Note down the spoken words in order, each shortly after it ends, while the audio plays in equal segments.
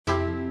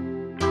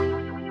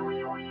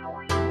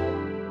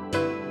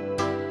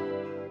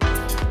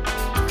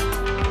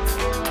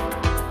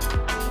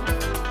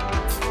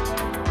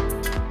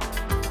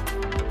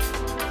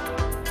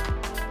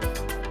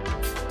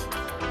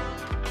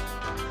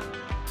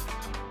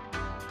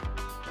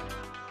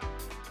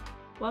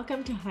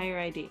Welcome to Higher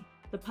ID,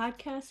 the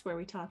podcast where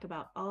we talk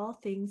about all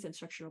things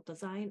instructional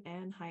design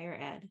and higher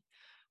ed.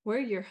 We're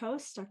your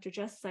hosts, Dr.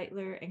 Jess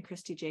Zeitler and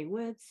Christy J.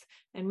 Woods,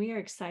 and we are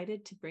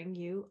excited to bring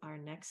you our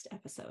next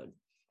episode.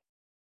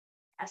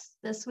 Yes,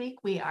 this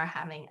week we are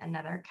having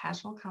another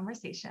casual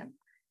conversation,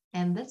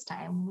 and this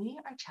time we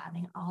are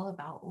chatting all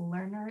about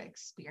learner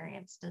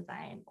experience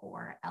design,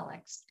 or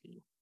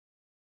LXD.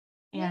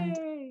 And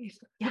Yay!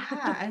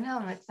 yeah, I know,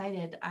 I'm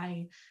excited.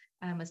 I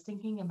was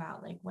thinking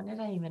about when did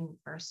I even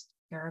first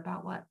hear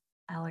about what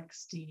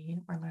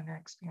LXD, or learner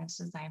experience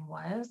design,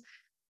 was?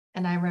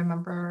 And I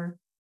remember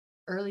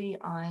early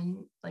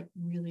on,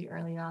 really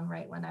early on,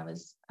 right when I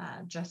was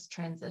just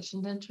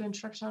transitioned into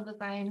instructional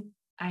design,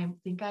 I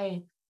think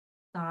I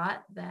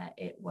thought that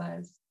it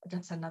was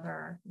just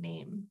another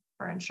name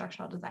for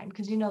instructional design,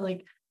 because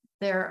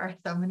there are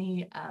so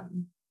many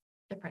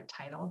different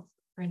titles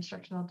for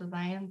instructional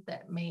design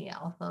that may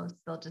also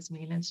still just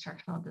mean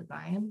instructional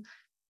design.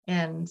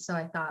 And so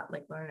I thought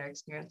learner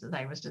experience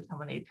design was just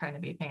somebody trying to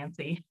be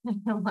fancy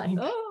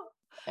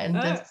and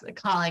just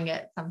calling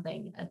it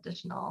something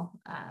additional.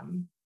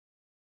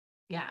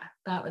 Yeah,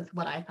 that was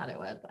what I thought it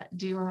was.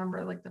 Do you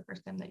remember the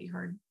first time that you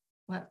heard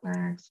what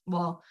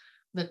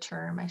the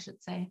term, I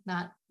should say,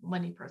 not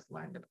when you first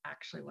learned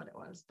actually what it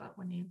was, but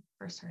when you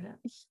first heard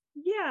it?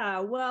 Yeah,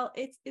 well,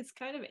 it's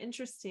kind of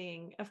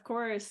interesting. Of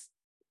course,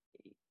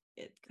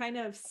 it kind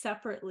of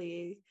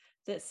separately,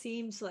 that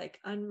seems like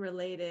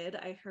unrelated.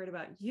 I heard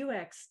about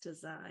UX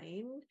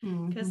design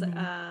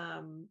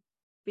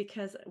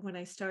because when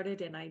I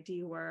started in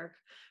ID work,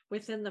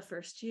 within the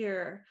first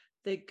year,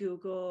 the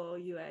Google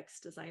UX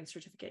design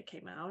certificate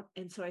came out.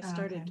 And so I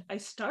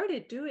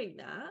started doing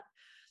that.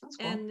 That's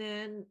cool. And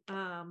then,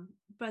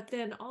 but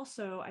then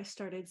also I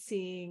started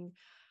seeing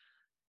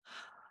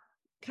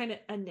kind of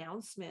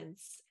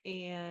announcements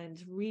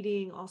and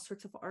reading all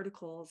sorts of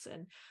articles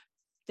and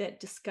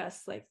that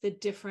discuss the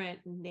different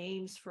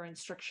names for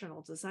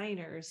instructional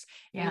designers.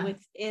 Yeah. And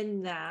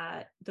within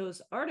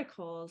those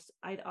articles,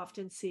 I'd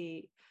often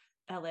see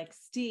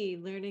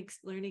LXD,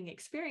 learning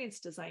experience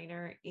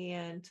designer.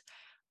 And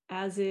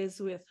as is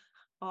with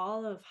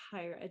all of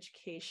higher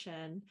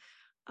education,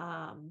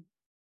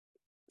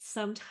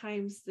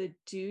 sometimes the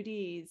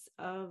duties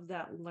of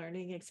that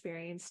learning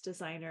experience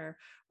designer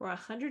were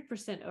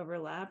 100%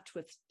 overlapped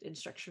with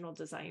instructional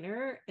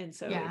designer. And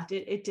so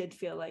it did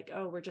feel like,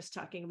 oh, we're just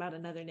talking about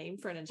another name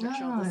for an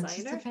instructional designer. It's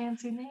just a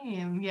fancy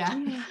name. Yeah.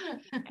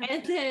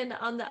 And then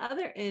on the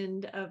other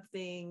end of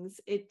things,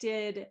 it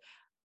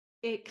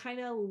kind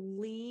of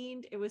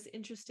leaned, it was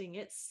interesting.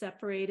 It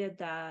separated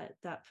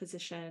that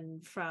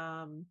position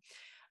from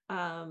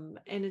an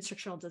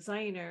instructional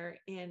designer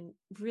and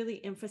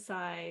really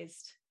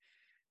emphasized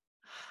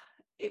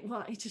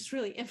it just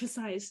really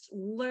emphasized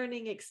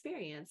learning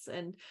experience.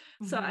 And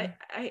so I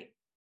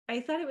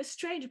thought it was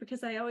strange,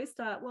 because I always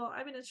thought, well,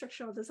 I'm an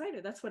instructional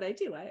designer. That's what I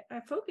do. I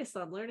focus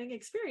on learning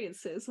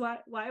experiences.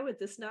 Why would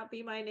this not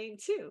be my name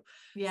too?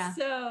 Yeah.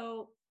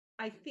 So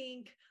I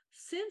think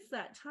since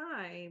that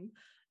time,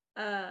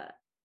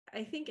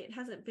 I think it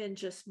hasn't been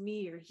just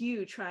me or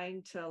you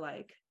trying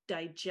to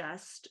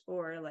digest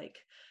or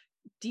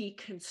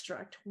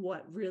deconstruct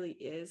what really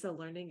is a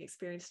learning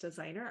experience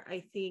designer.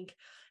 I think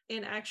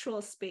in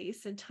actual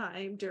space and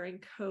time during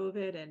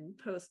COVID and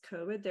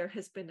post-COVID, there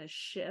has been a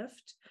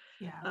shift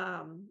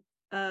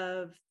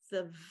of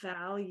the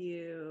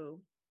value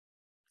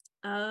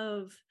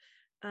of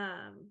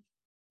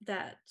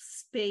that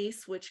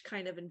space, which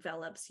kind of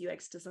envelops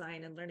UX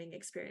design and learning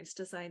experience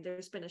design.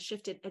 There's been a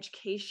shift in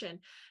education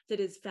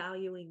that is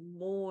valuing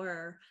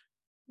more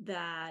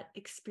that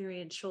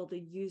experiential,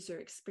 the user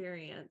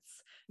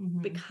experience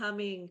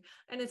becoming,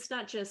 and it's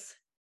not just,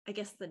 I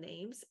guess, the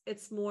names,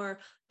 it's more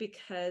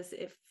because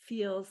it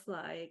feels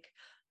like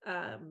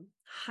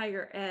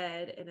higher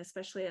ed, and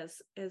especially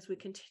as we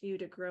continue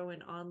to grow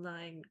in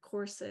online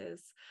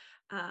courses,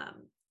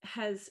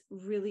 has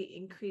really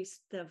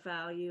increased the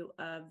value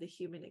of the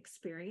human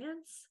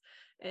experience.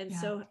 And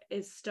so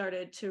it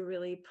started to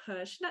really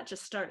push, not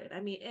just started,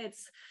 I mean,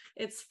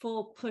 it's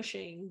full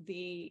pushing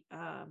the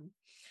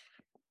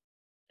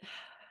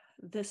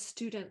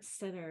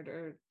student-centered,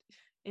 or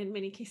in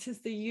many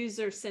cases, the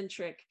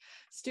user-centric,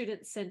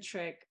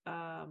 student-centric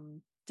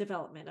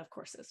development of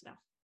courses now.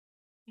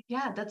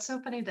 Yeah, that's so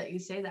funny that you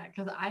say that,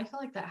 because I feel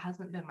like that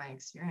hasn't been my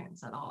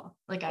experience at all.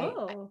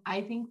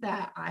 I think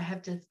that I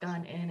have just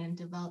gone in and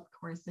developed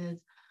courses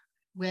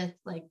with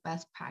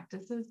best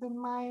practices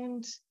in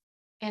mind.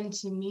 And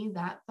to me,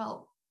 that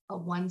felt a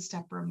one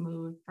step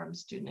removed from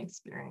student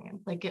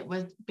experience. It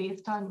was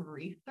based on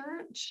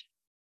research,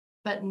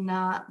 but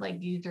not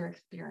user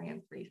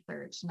experience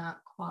research,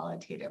 not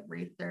qualitative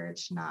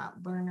research, not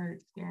learner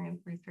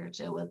experience research.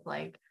 It was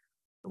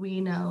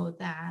we know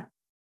that,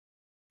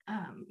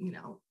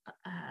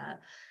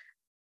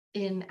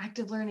 in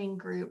active learning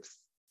groups,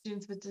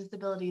 students with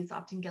disabilities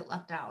often get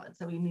left out. And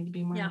so we need to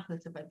be more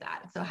inclusive with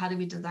that. So how do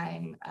we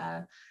design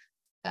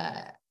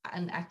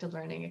an active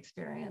learning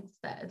experience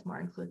that is more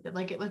inclusive?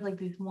 It was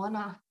these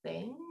one-off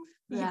things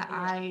that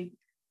I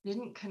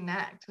didn't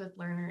connect with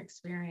learner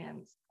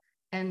experience.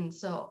 And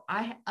so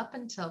up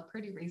until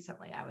pretty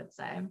recently, I would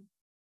say,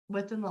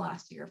 within the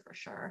last year for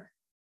sure,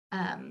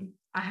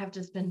 I have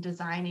just been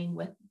designing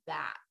with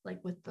that, like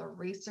with the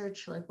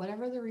research, like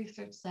whatever the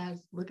research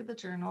says, look at the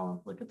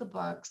journal, look at the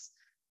books.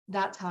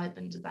 That's how I've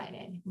been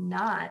designing,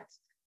 not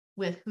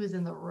with who's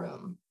in the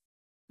room,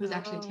 who's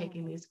actually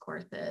taking these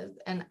courses.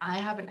 And I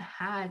haven't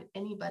had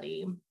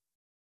anybody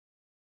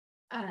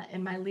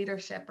in my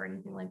leadership or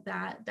anything like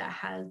that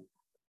has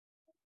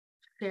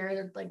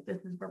shared like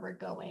this is where we're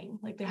going.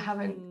 Like they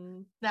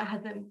haven't, that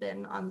hasn't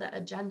been on the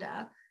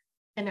agenda.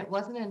 And it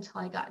wasn't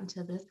until I got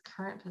into this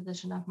current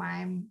position of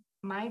mine,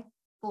 my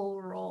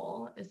full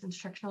role is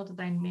instructional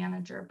design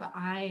manager, but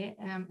I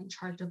am in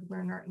charge of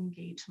learner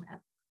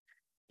engagement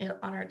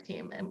on our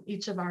team. And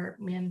each of our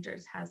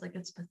managers has like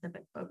a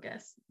specific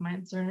focus.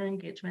 Mine's learner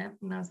engagement.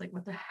 And I was like,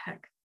 what the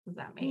heck does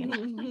that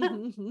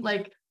mean?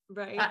 Like,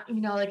 right.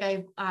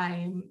 Like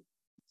I'm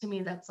to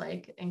me, that's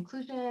like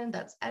inclusion,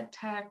 that's ed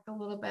tech a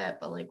little bit,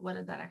 but like, what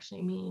does that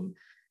actually mean?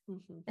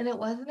 And it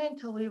wasn't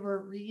until we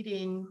were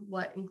reading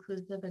What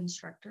Inclusive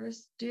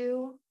Instructors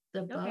Do,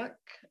 the book,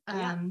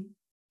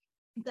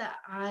 that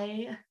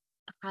I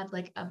had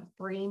like a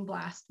brain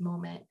blast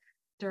moment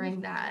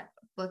during that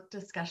book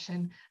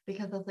discussion,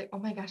 because I was like, oh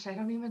my gosh, I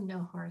don't even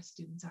know who our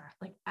students are,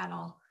 like at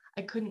all.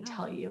 I couldn't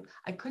tell you.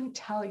 I couldn't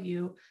tell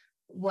you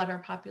what our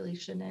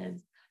population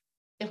is.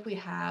 If we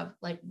have,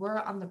 like, we're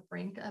on the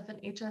brink of an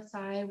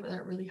HSI,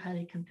 we're really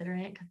highly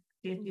considering it because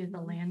CSU is a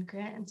land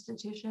grant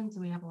institution.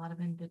 So we have a lot of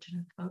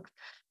Indigenous folks.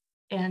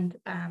 And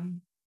I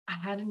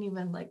hadn't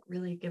even like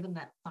really given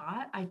that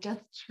thought. I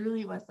just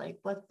truly was like,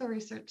 what's the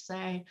research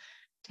say?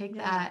 Take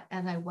that.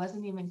 And I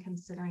wasn't even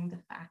considering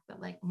the fact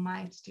that like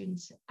my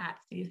students at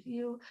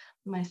CSU,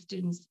 my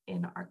students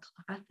in our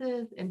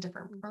classes, in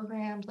different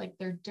programs, like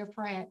they're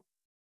different.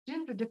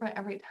 Students are different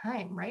every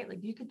time, right?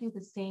 Like you could do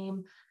the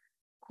same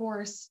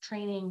course,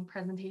 training,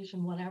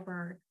 presentation,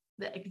 whatever,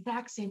 the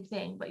exact same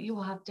thing, but you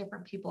will have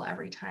different people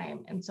every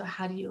time. And so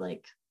how do you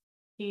like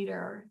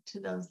cater to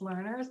those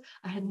learners?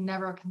 I had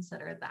never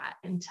considered that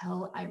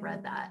until I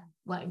read that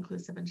What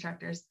Inclusive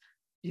Instructors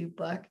Do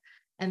book.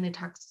 And they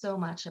talk so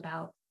much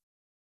about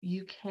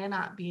you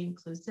cannot be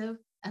inclusive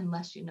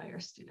unless you know your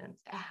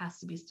students. It has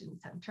to be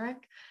student centric.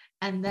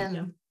 And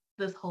then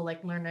this whole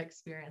like learner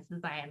experience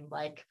design,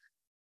 like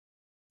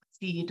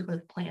seed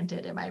was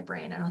planted in my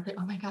brain. And I was like,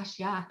 oh my gosh,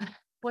 yeah,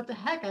 what the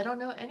heck? I don't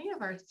know any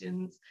of our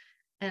students.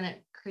 And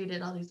it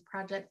created all these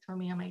projects for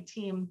me on my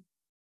team.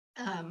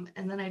 And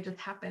then I just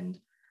happened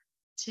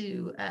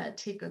to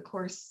take a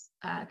course,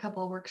 a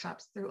couple of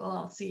workshops through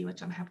OLC,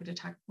 which I'm happy to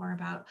talk more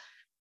about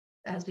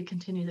as we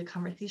continue the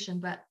conversation.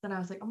 But then I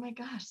was like, oh my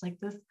gosh, like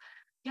this,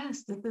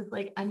 yes, this is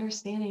like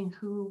understanding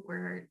who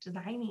we're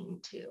designing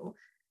to,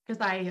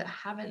 because I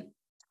haven't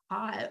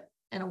taught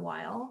in a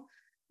while,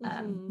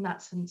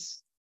 not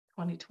since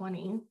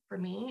 2020 for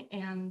me.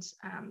 And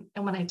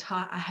when I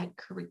taught, I had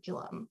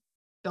curriculum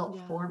built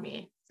for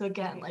me. So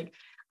again, like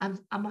I'm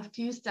a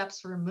few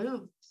steps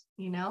removed,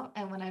 you know,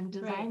 and when I'm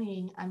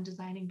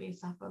designing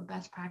based off of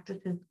best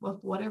practices with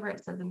whatever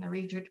it says in the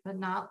research, but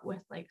not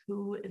with like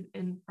who is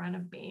in front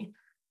of me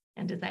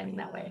and designing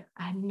that way.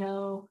 I had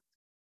no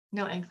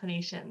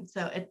inclination.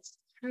 So it's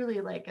truly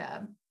like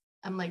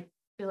I'm like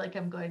feel like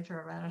I'm going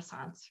through a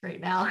renaissance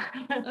right now.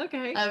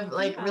 Okay. Of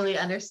like really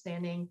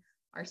understanding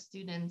our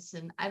students.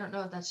 And I don't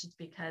know if that's just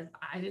because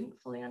I didn't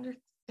fully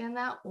understand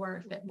that,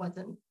 or if it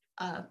wasn't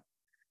a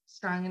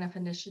strong enough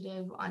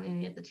initiative on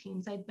any of the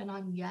teams I'd been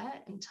on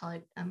yet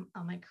until I'm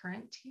on my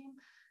current team.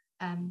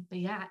 But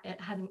yeah, it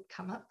hadn't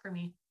come up for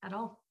me at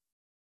all.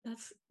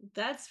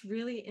 That's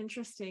really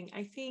interesting.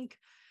 I think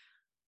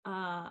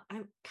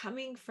I'm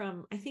coming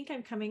from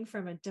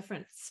a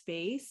different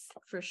space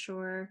for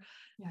sure.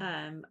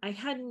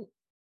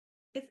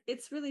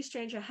 It's really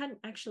strange. I hadn't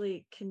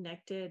actually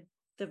connected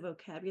the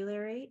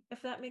vocabulary,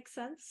 if that makes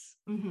sense.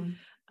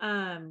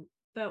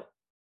 But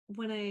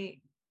when I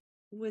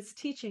was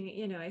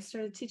teaching, I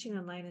started teaching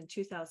online in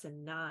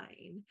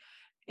 2009,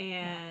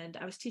 and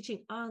I was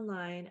teaching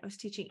online, I was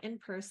teaching in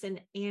person,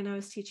 and I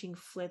was teaching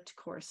flipped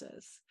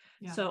courses.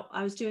 So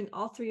I was doing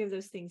all three of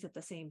those things at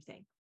the same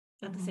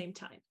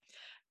time.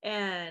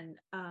 And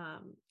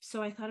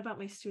so I thought about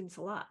my students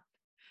a lot,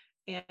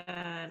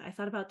 and I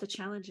thought about the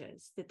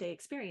challenges that they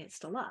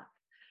experienced a lot.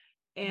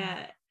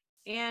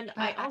 And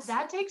I also,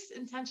 that takes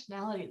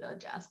intentionality though,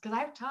 Jess, because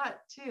I've taught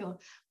too,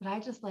 but I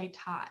just like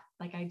taught,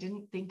 like I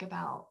didn't think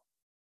about,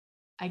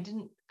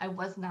 I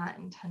was not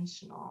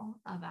intentional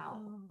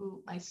about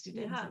who my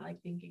students and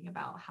like thinking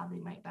about how they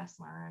might best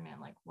learn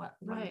and like what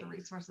are the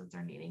resources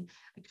they're needing.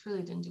 I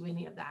truly didn't do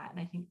any of that. And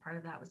I think part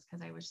of that was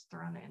because I was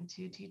thrown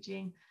into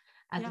teaching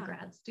as a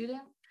grad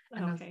student.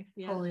 And I was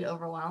totally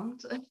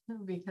overwhelmed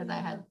because I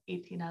had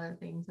 18 other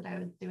things that I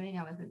was doing.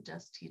 I wasn't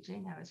just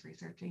teaching, I was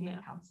researching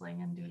and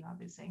counseling and doing all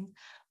these things.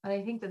 But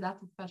I think that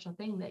that's a special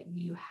thing, that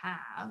you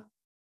have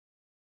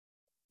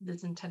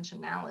this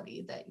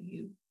intentionality that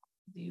you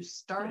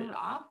started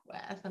off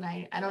with. And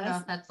I don't know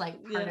if that's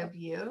like part of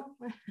you.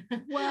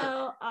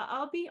 Well,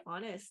 I'll be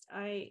honest.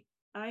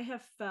 I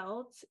have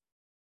felt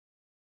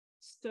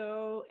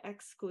so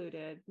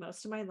excluded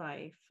most of my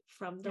life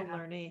from the Yeah.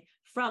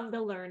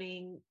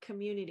 learning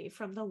community,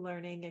 from the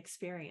learning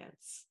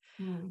experience.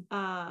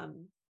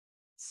 Mm.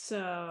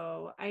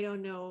 So I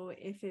don't know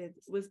if it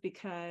was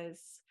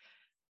because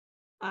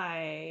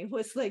I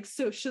was like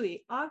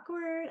socially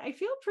awkward. I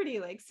feel pretty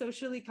like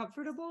socially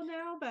comfortable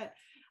now, but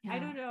I Yeah.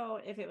 don't know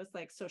if it was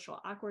like social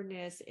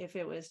awkwardness, if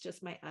it was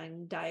just my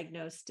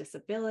undiagnosed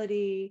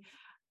disability,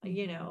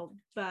 Mm-hmm.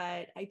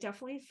 but I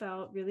definitely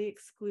felt really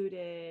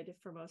excluded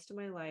for most of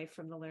my life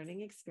from the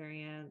learning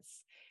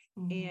experience.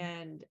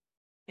 Mm-hmm.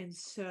 And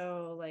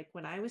so like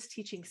when I was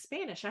teaching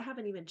Spanish, I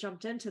haven't even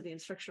jumped into the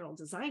instructional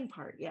design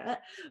part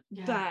yet,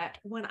 Yeah. but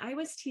when I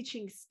was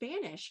teaching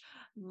Spanish,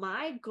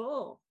 my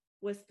goal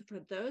was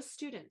for those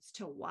students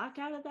to walk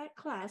out of that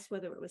class,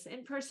 whether it was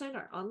in person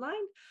or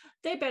online,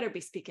 they better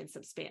be speaking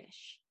some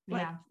Spanish.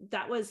 Like Yeah.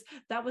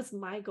 that was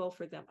my goal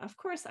for them. Of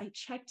course, I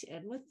checked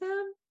in with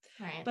them,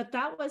 Right. but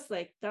that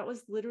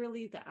was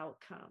literally the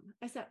outcome.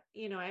 I said,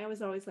 I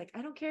was always like,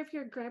 I don't care if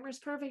your grammar is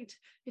perfect,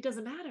 it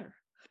doesn't matter.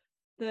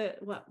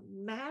 What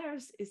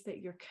matters is that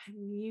you're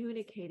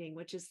communicating,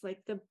 which is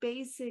like the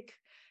basic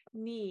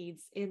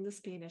needs in the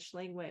Spanish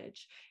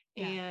language.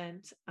 Yeah.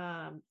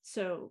 And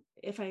so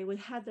if I would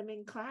had them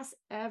in class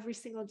every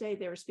single day,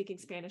 they were speaking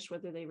Spanish,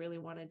 whether they really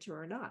wanted to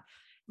or not.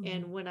 Mm-hmm.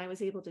 And when I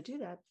was able to do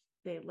that,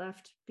 they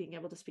left being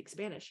able to speak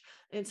Spanish.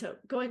 And so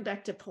going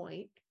back to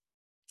point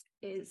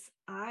is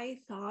I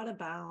thought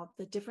about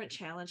the different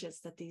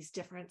challenges that these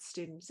different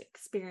students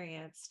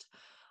experienced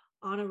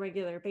on a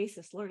regular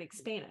basis learning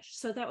Spanish.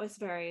 So that was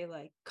very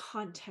like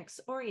context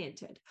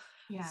oriented.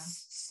 Yeah.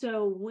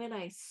 So when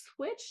I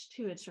switched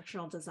to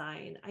instructional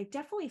design, I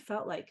definitely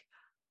felt like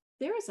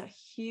there is a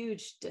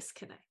huge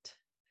disconnect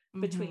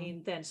Mm-hmm.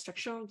 between the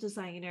instructional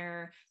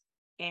designer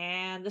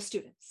and the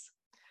students.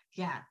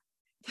 Yeah.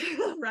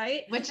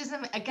 Right? Which is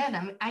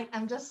again,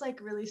 I'm just like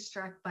really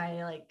struck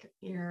by like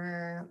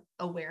your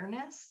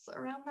awareness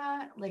around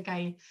that. Like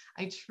I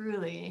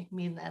truly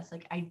mean this.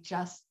 Like I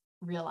just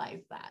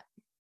realized that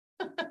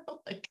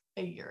like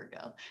a year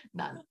ago.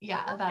 Not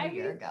yeah, about I a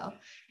year mean, ago.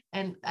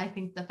 And I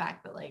think the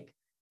fact that like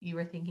you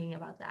were thinking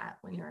about that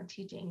when you were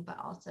teaching, but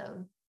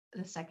also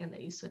the second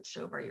that you switched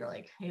over, you're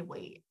like, hey,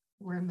 wait,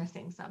 we're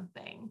missing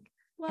something.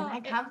 And well,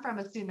 I come from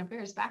a student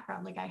affairs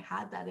background. Like I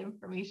had that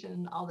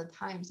information all the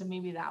time. So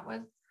maybe that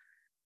was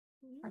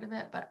part of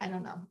it, but I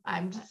don't know.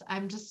 I'm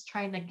just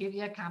trying to give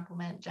you a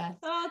compliment, Jess.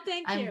 oh,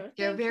 thank you. You're Thank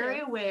you. very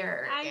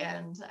aware, I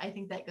and I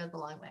think that goes a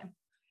long way.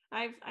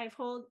 I've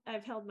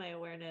held my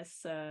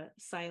awareness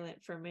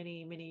silent for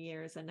many many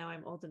years, and now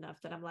I'm old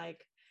enough that I'm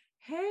like,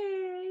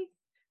 hey,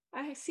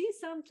 I see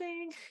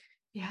something.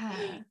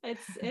 Yeah.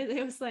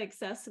 It was like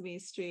Sesame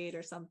Street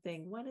or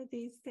something. One of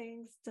these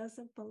things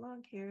doesn't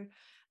belong here.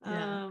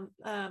 Yeah.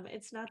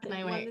 It's not Can that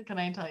I one. wait? Can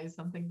I tell you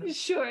something that's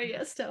Sure,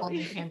 yes, tell totally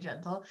me.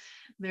 tangential?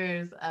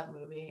 There's a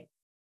movie,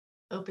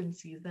 Open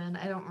Season.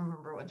 I don't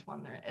remember which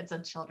one there. It's a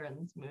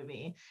children's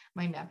movie.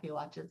 My nephew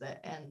watches it,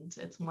 and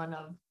it's one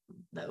of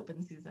the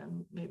Open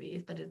Season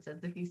movies. But it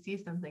says if you see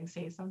something,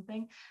 say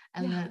something,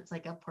 and Yeah. then it's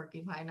like a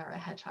porcupine or a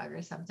hedgehog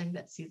or something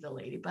that sees a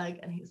ladybug,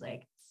 and he's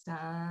like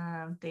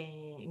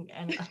something,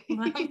 and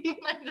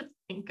I just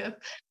think of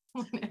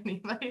when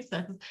anybody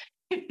says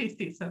if you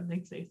see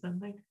something, say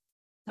something.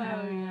 Oh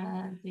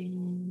yeah.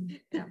 Something.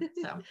 Yeah.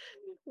 So,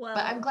 but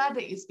I'm Well, glad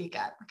that you speak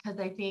up because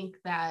I think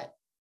that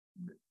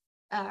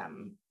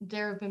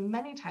there have been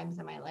many times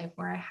in my life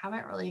where I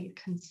haven't really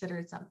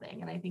considered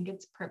something. And I think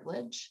it's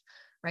privilege,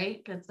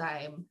 right? Because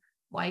I'm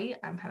white,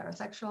 I'm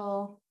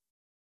heterosexual,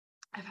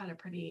 I've had a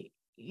pretty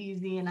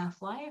easy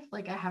enough life.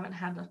 Like I haven't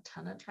had a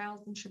ton of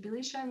trials and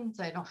tribulations.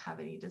 I don't have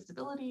any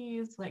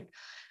disabilities. Like,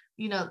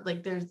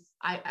 like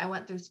I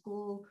went through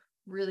school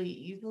really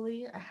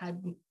easily. I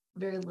had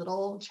very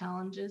little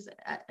challenges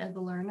as a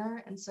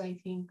learner. And so I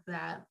think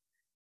that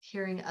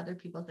hearing other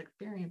people's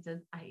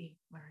experiences, i.e.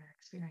 learner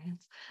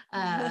experience,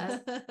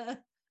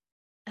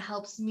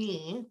 helps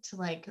me to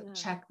like yeah.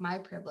 check my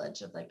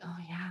privilege of like, oh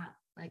yeah,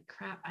 like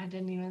crap, I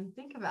didn't even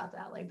think about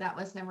that. Like that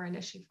was never an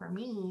issue for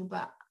me,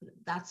 but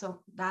that's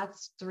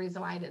the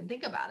reason why I didn't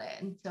think about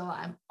it. And so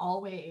I'm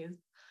always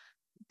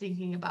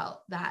thinking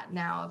about that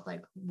now of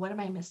like, what am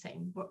I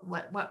missing?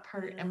 What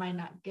part am I Yeah.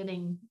 not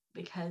getting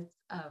because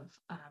of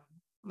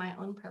my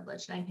own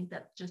privilege? And I think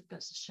that just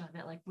goes to show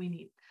that like we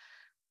need,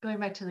 going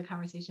back to the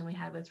conversation we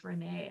had with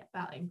Renee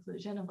about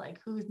inclusion of like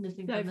who's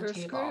missing from the Diverse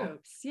table.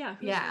 groups, yeah,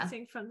 who's Yeah.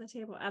 missing from the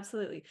table,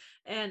 absolutely.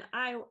 And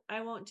I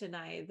won't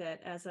deny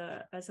that as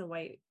a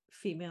white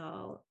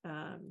female,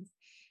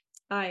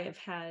 I have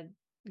had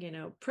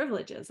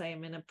privileges. I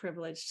am in a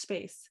privileged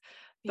space,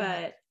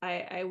 Yeah. but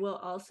I will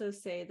also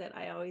say that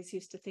I always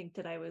used to think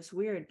that I was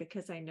weird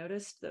because I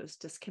noticed those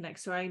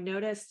disconnects. So I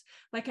noticed,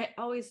 like I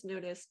always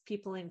noticed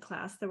people in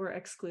class that were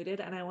excluded,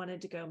 and I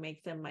wanted to go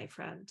make them my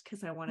friend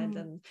because I wanted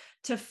them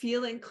to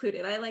feel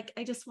included.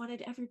 I just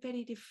wanted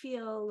everybody to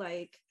feel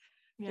like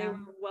they Yeah.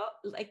 were, well,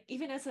 like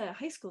even as a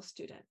high school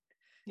student,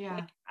 Yeah.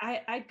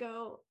 like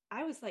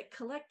I was like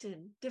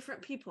collecting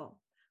different people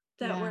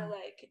that were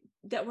like,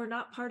 that were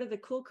not part of the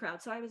cool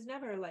crowd. So I was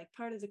never like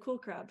part of the cool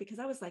crowd because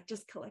I was like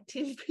just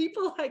collecting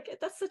people. Like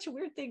that's such a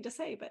weird thing to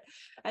say, but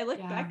I look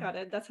back on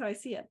it, that's how I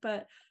see it.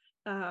 But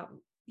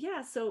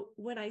yeah, so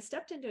when I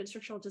stepped into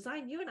instructional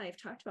design, you and I have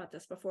talked about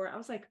this before. I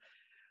was like,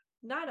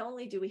 not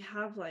only do we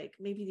have like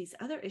maybe these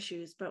other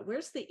issues, but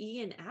where's the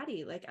E and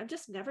Addie? Like, I'm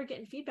just never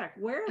getting feedback.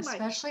 Where am I?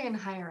 Especially in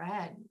higher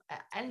ed.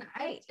 And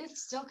it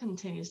still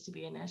continues to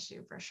be an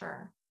issue for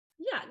sure.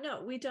 Yeah,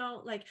 no, we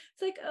don't like,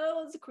 it's like,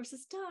 oh, the course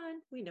is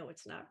done. We know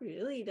it's not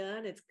really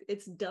done.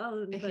 It's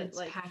done, It but gets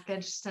like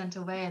packaged, sent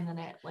away, and then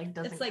it like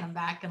doesn't like, come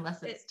back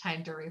unless it's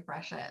time to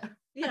refresh it.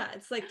 Yeah,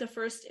 it's like the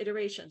first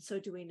iteration. So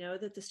do we know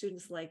that the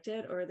students liked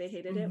it or they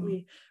hated it?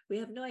 We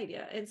have no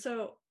idea. And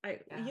so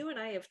you and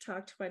I have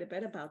talked quite a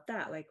bit about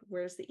that. Like,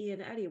 where's the E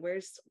and Eddie?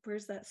 Where's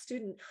that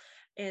student?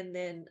 And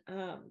then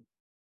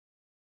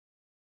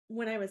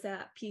when I was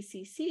at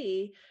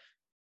PCC,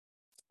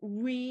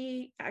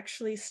 we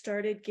actually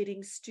started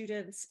getting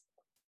students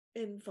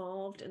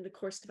involved in the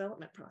course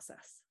development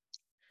process.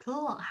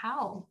 Cool.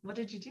 How? What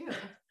did you do?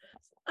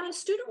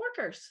 Student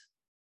workers.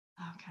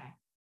 Okay.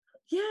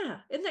 Yeah,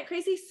 isn't that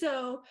crazy?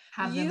 So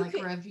have them like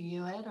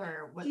review it,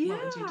 or what would you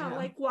do?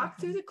 Like walk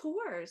through the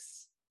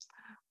course.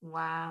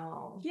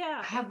 Wow.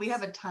 Yeah. We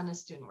have a ton of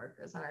student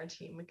workers on our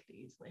team. We could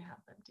easily have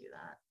them do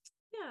that.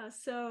 Yeah,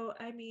 so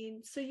I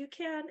mean, so you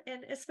can,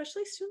 and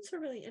especially students who are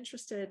really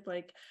interested,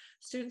 like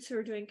students who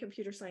are doing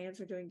computer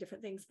science or doing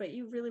different things, but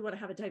you really want to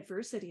have a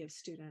diversity of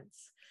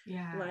students.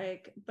 Yeah.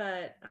 Like,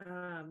 but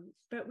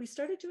we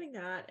started doing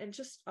that, and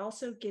just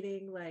also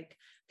getting like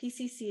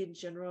PCC in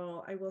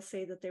general. I will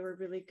say that they were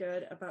really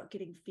good about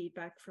getting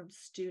feedback from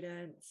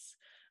students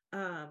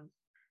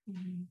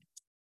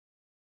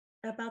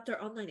about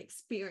their online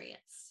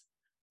experience.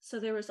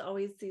 So there was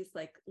always these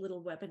like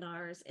little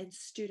webinars, and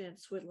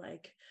students would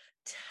like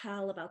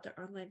tell about their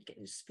online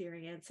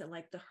experience and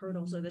like the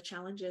hurdles or the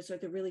challenges or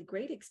the really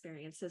great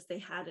experiences they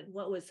had, and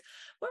what were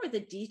the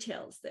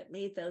details that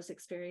made those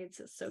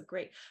experiences so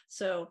great.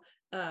 So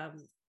I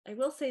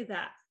will say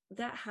that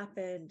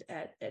happened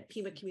at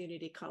Pima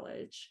Community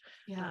College.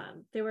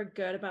 They were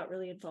good about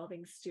really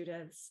involving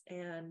students.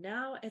 And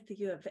now at the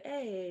U of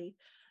A,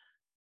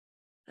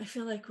 I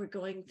feel like we're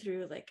going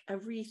through like a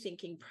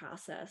rethinking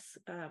process.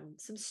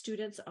 Some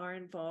students are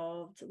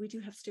involved. We do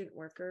have student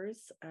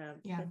workers,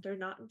 but they're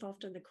not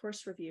involved in the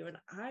course review. And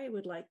I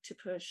would like to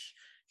push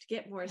to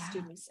get more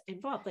students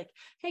involved. Like,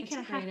 hey,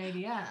 that's a great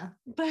idea.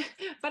 But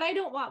I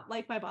don't want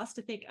like my boss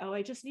to think, oh,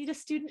 I just need a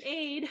student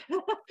aid. I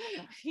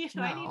need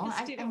a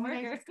student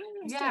worker.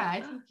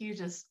 I think you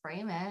just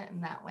frame it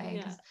in that way,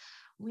 because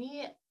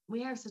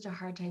we have such a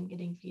hard time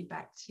getting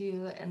feedback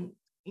too. And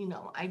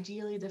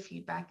ideally the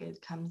feedback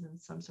comes in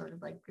some sort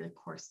of like the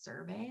course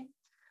survey,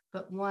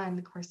 but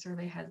the course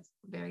survey has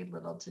very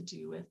little to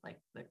do with like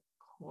the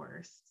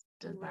course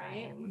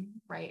design,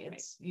 right?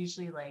 It's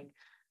usually like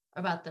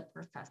about the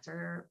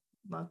professor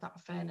most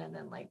often, and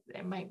then like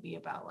it might be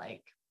about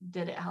like,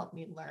 did it help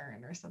me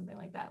learn or something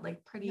like that,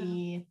 like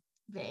pretty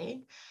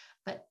vague.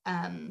 But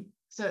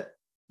so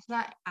it's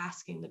not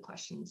asking the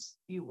questions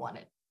you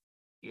wanted.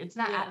 It's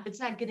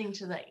not getting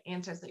to the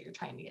answers that you're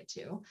trying to get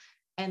to.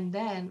 And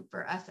then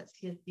for us at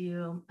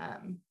CSU,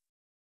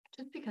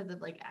 just because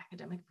of like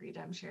academic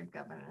freedom, shared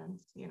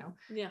governance,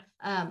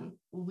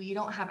 we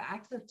don't have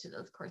access to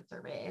those course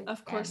surveys.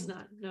 Of course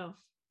not. No.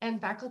 And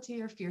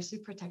faculty are fiercely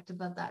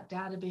protective of that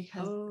data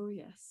because,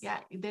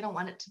 they don't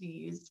want it to be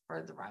used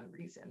for the wrong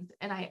reasons.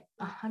 And I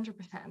 100%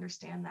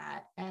 understand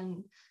that.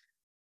 And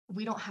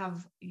we don't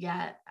have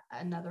yet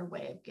another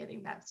way of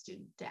getting that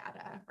student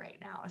data right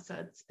now. So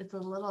it's a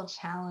little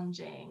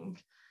challenging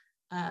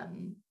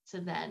to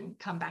then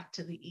come back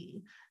to the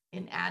E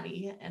in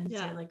Addie and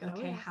say like,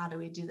 okay, how do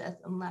we do this?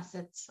 Unless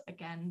it's,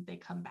 again, they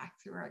come back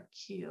through our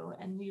queue,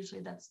 and usually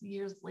that's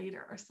years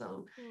later.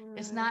 So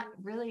it's not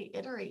really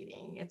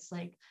iterating. It's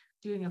like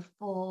doing a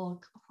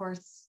full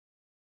course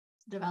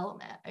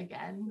development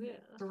again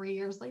 3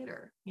 years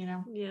later,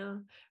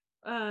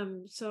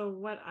 So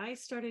what I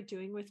started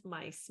doing with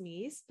my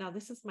SMEs, now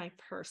this is my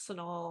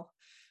personal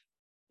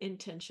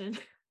intention.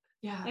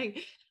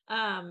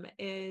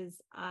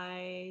 Is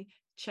I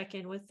check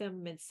in with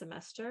them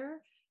mid-semester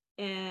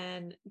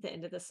and the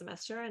end of the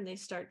semester, and they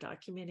start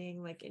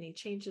documenting like any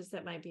changes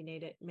that might be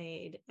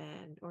made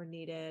or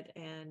needed.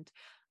 And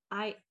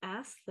I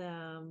ask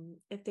them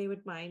if they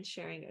would mind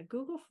sharing a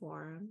Google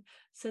form,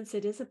 since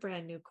it is a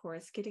brand new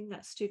course, getting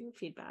that student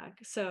feedback.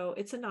 So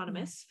it's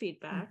anonymous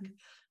feedback,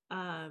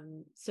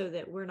 so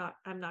that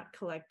I'm not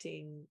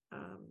collecting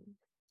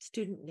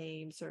student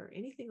names or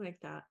anything like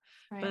that,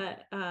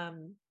 but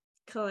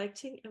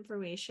collecting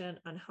information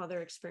on how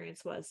their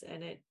experience was.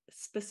 And it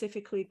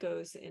specifically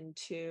goes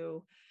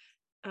into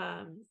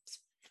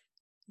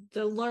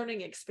the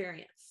learning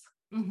experience.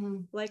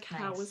 Like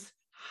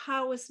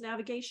how was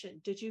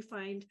navigation? Did you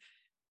find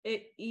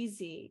it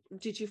easy?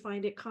 Did you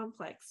find it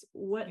complex?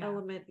 What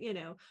element,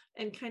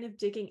 and kind of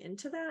digging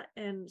into that.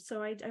 And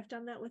so I've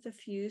done that with a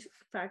few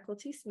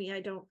faculty.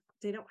 They don't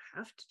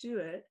have to do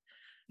it.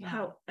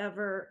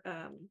 However,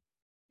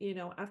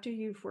 after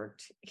you've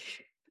worked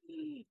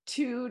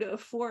 2 to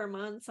 4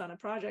 months on a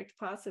project,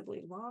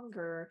 possibly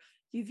longer,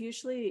 you've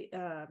usually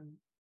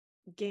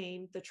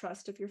gained the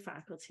trust of your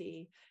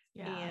faculty,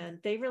 Yeah. and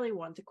they really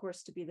want the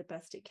course to be the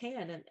best it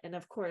can. And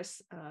of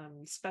course,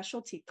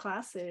 specialty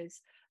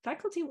classes,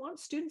 faculty want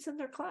students in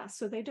their class,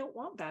 so they don't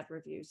want bad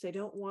reviews. They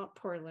don't want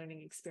poor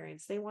learning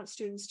experience. They want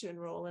students to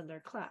enroll in their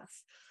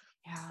class.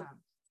 Yeah.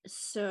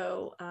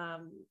 So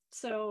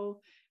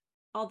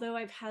although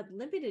I've had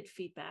limited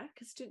feedback,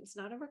 because students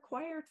not a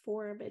required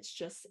form, it's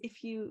just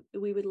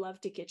we would love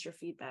to get your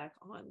feedback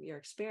on your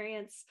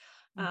experience.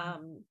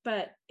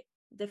 But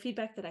the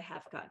feedback that I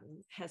have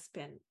gotten has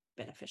been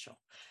beneficial.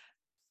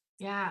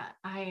 Yeah,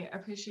 I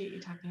appreciate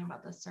you talking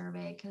about the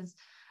survey because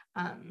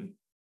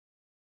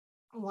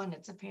one,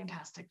 it's a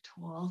fantastic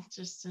tool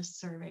just to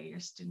survey your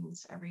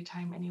students every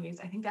time. Anyways,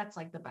 I think that's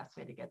like the best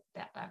way to get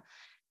data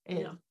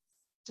is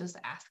just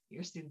ask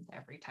your students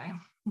every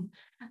time.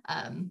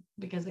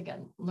 Because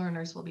again,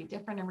 learners will be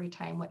different every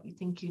time. What you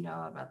think you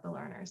know about the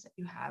learners that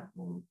you have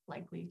will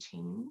likely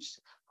change.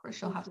 Of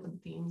course, you'll have some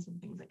themes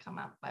and things that come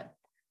up, but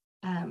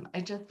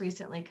I just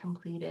recently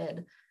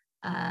completed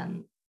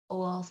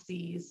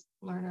OLC's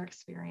learner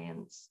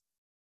experience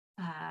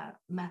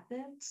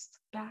methods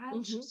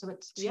badge. So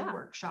it's 2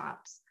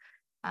 workshops.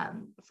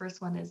 The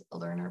first one is a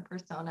learner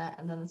persona,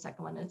 and then the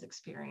second one is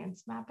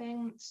experience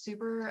mapping.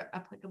 Super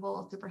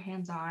applicable, super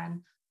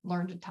hands-on,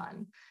 learned a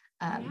ton.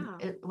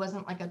 It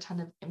wasn't like a ton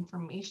of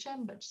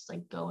information, but just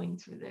like going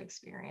through the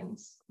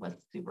experience was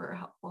super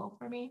helpful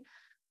for me.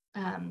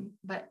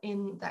 But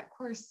in that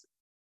course,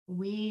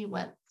 we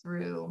went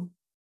through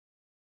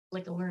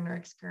like a learner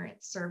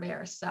experience survey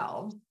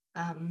ourselves.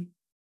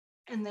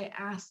 And they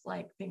asked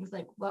like things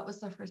like, what was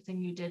the first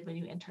thing you did when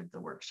you entered the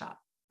workshop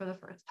for the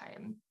first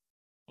time?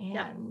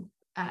 And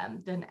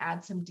then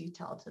add some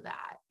detail to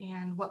that.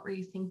 And what were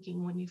you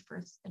thinking when you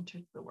first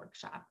entered the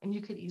workshop? And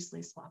you could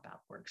easily swap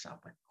out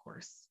workshop with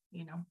course,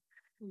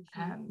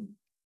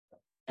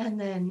 and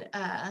then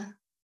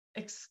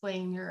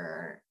explain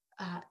your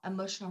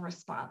emotional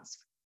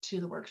response to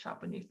the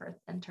workshop when you first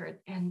entered.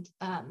 And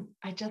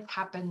we just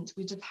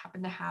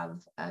happened to have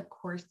a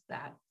course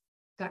that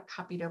got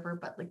copied over,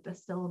 but like the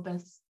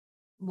syllabus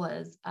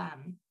was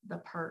the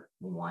part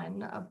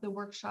 1 of the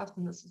workshops,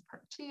 and this was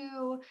part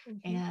 2.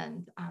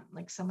 And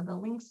like some of the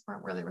links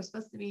weren't where they were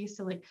supposed to be.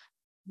 So like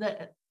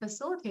the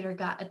facilitator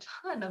got a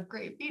ton of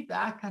great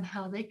feedback on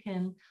how they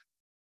can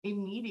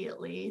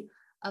immediately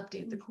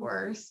update the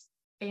course.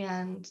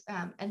 And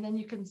then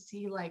you can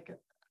see like,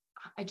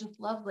 I just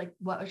love like,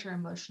 what was your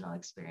emotional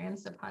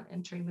experience upon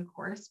entering the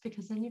course?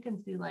 Because then you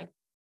can see like,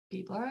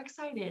 people are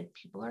excited,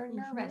 people are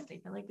nervous, they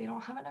feel like they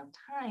don't have enough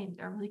time,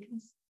 they're really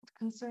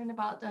concerned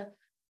about the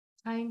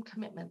time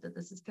commitment that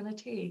this is going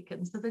to take.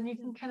 And so then you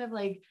can kind of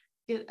like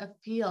get a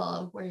feel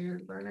of where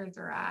your learners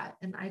are at.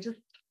 And I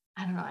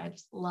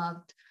just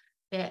loved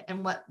it.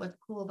 And what's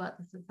cool about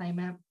this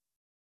assignment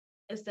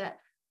is that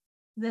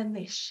then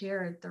they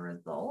shared the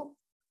results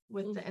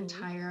with the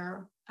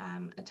entire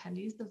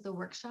attendees of the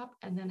workshop,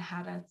 and then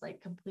had us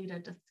like complete a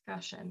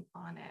discussion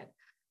on it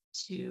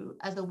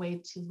as a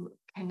way to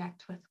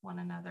connect with one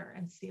another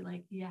and see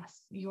like,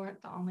 yes, you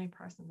aren't the only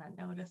person that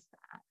noticed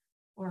that.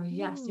 Or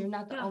yes, you're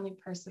not the only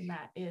person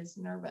that is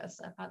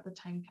nervous about the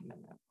time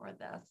commitment for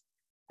this.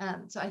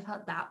 So I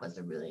thought that was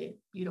a really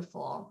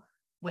beautiful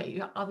way.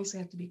 You obviously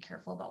have to be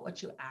careful about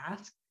what you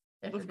ask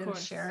if you're going to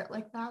share it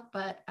like that.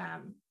 But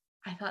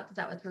I thought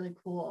that was really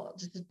cool.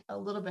 Just a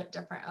little bit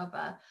different of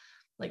a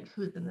like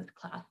who's in this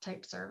class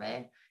type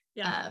survey.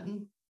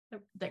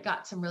 That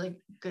got some really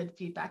good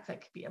feedback that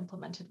could be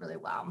implemented really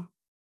well.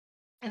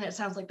 And it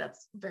sounds like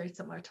that's very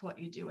similar to what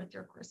you do with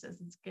your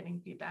courses, is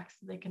getting feedback so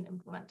they can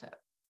implement it.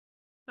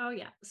 Oh,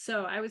 yeah.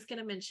 So I was going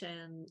to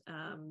mention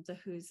the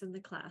Who's in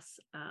the Class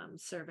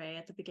survey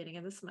at the beginning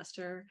of the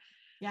semester.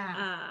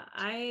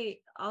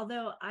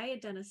 Although I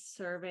had done a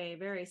survey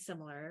very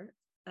similar,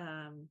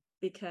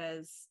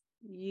 because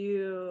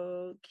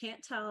you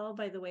can't tell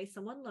by the way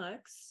someone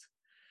looks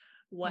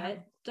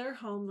what their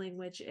home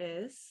language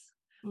is,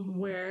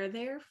 where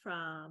they're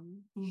from,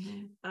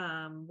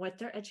 what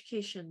their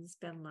education's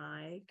been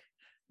like,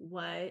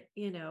 what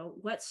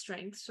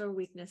strengths or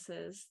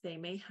weaknesses they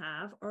may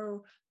have,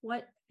 or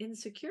what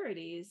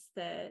insecurities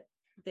that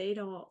they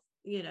don't,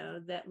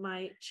 that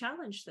might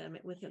challenge them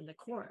within the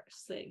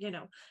course,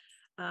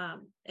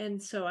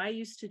 and so I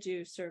used to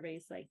do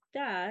surveys like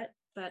that,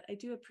 but I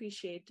do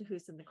appreciate the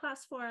Who's in the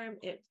Class form.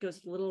 It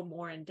goes a little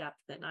more in depth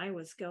than I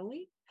was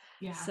going.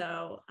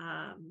 So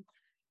I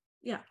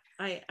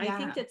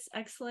think it's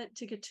excellent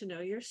to get to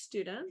know your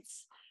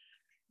students.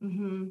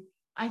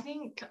 I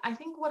think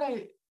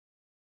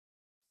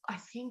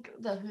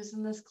the Who's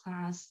in this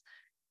Class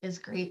is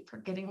great for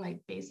getting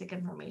like basic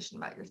information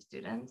about your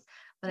students,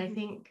 but I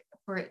think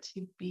for it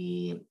to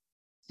be,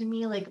 to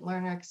me, like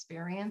learner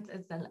experience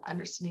is then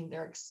understanding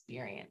their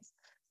experience.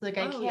 So like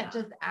I can't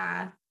just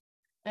ask,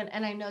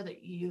 and I know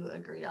that you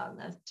agree on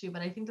this too,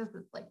 but I think this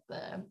is like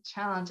the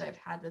challenge I've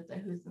had with the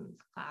Who's in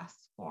this Class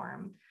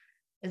form,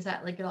 is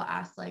that like it'll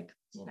ask like,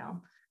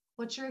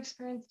 what's your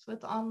experience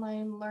with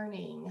online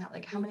learning?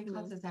 Like, how many Mhm.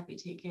 classes have you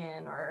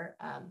taken? Or,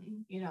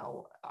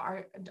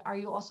 are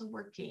you also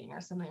working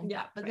or something like Yeah,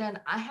 that? But right. then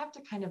I have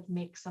to kind of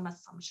make some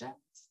assumptions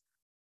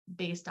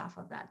based off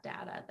of that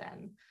data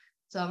then.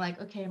 So I'm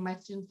like, okay, my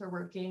students are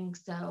working,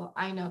 so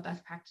I know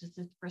best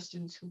practices for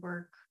students who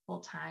work full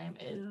time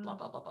is Yeah. blah,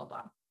 blah, blah, blah,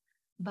 blah.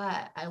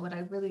 But what I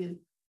really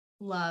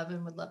love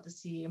and would love to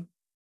see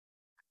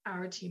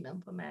our team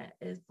implement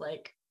is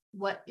like,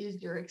 what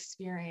is your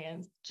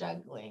experience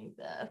juggling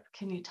this?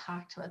 Can you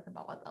talk to us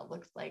about what that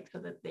looks like so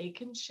that they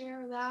can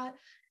share that?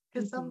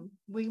 Because Mhm.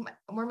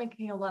 we're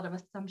making a lot of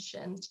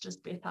assumptions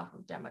just based off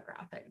of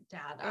demographic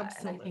data,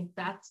 and I think Absolutely.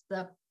 that's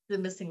the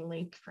missing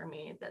link for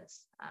me.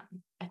 That's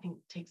I think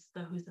takes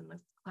the who's in the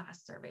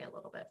class survey a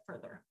little bit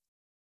further.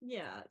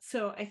 Yeah.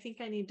 So I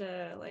think I need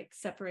to like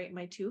separate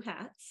my two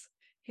hats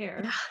Yeah,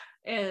 here.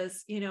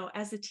 As you know,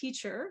 as a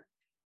teacher,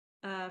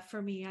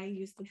 for me, I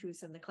use the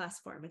who's in the class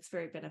form. It's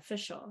very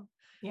beneficial.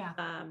 yeah,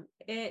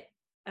 It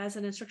as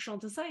an instructional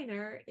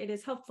designer, it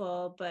is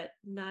helpful, but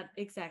not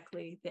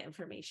exactly the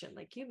information.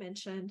 Like you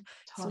mentioned,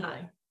 it's not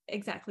totally.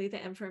 exactly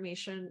the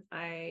information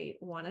I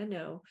want to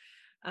know.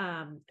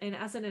 And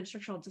as an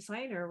instructional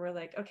designer, we're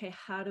like, okay,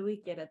 how do we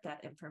get at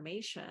that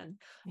information?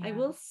 I Yeah,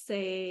 will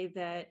say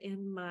that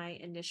in my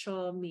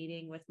initial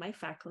meeting with my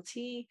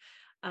faculty,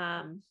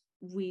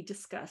 we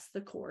discuss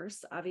the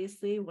course.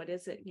 Obviously, what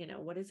is it,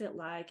 what is it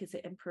like? Is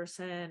it in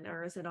person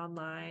or is it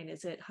online?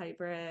 Is it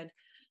hybrid?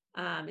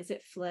 Is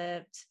it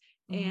flipped?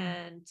 mhm.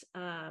 And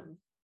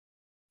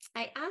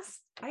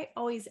I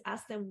always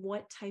ask them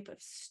what type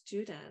of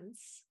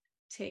students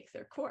take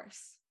their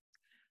course.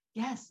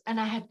 Yes, and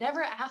I had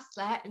never asked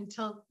that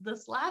until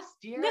this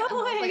last year, No and I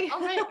was like, way. "Oh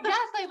my,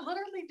 yes!" I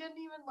literally didn't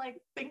even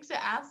like think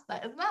to ask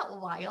that. Isn't that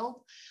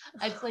wild?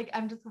 It's like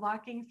I'm just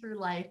walking through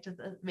life, just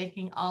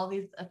making all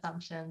these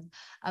assumptions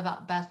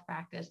about best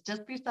practice,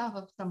 just based off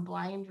of some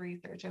blind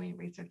research. I mean,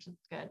 research is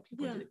good;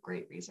 people Yeah. do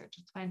great research;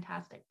 it's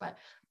fantastic. But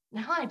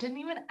now I didn't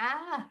even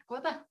ask.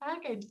 What the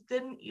heck? I just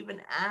didn't even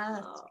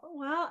ask. Oh,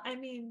 well, I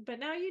mean, but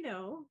now you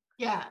know.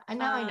 Yeah, and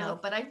now I Uh, know.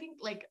 But I think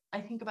like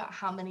I think about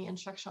how many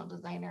instructional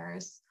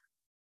designers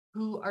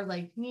who are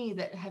like me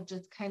that have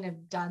just kind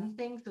of done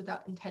things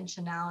without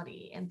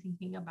intentionality and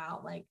thinking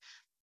about like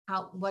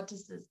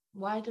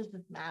why does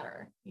this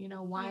matter,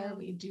 why are yeah.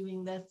 we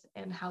doing this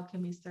and how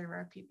can we serve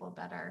our people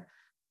better.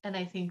 And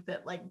I think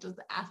that like just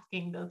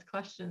asking those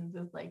questions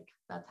is like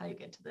that's how you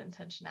get to the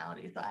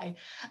intentionality. So I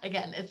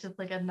again it's just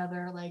like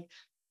another like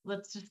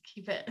let's just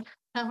keep it.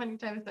 How many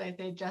times do I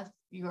say just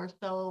you're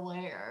so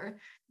aware?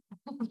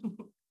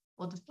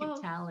 We'll just keep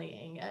Well,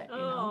 tallying it.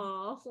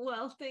 oh,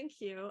 well, thank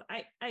you.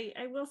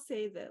 I will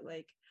say that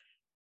like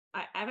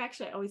I've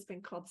actually always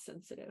been called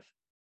sensitive.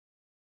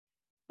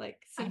 Like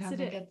I don't think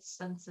sensitive, it's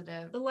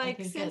sensitive. I like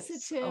think it's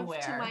sensitive to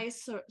aware. my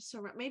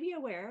maybe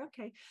aware,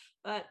 okay,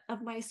 but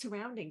of my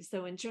surroundings.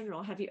 So in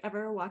general, have you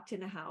ever walked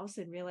in a house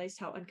and realized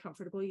how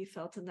uncomfortable you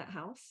felt in that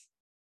house?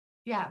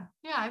 Yeah.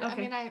 Yeah. I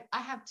Okay. mean, I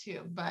have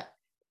too, but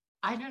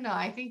I don't know.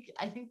 I think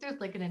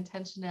there's like an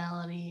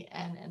intentionality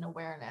and an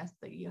awareness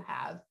that you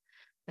have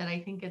that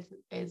I think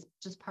is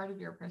just part of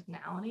your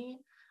personality.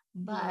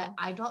 But Well,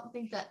 I don't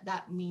think that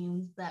that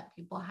means that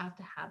people have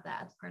to have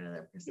that as part of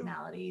their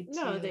personality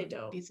no, they to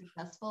don't. be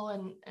successful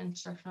in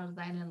instructional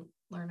design and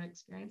learner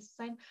experience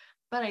design.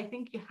 But I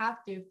think you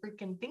have to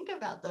freaking think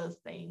about those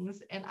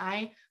things. And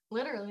I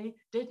literally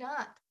did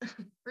not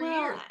for Well,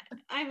 years.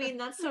 I mean,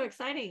 that's so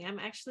exciting. I'm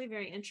actually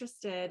very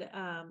interested.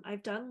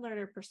 I've done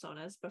learner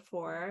personas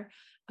before,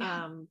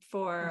 Yeah.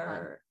 So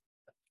fun.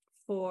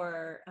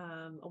 for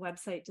a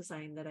website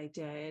design that I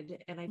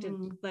did, and I did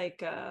Mm,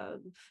 like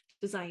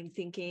design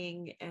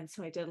thinking, and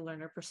so I did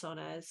learner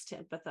personas to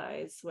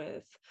empathize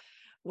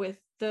with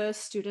the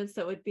students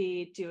that would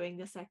be doing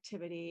this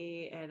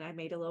activity, and I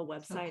made a little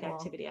so website cool.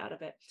 activity out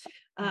of it.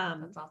 I think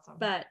Um, that's awesome.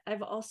 but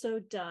I've also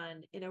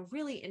done in a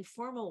really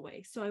informal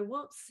way. So I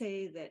won't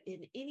say that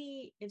in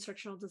any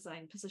instructional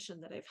design position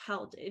that I've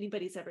held,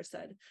 anybody's ever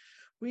said,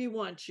 we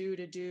want you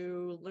to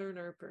do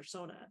learner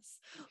personas.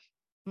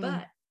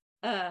 Mm,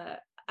 But uh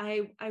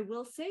I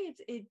will say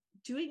it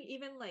doing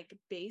even like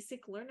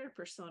basic learner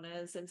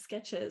personas and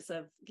sketches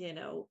of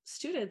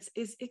students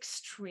is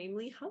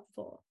extremely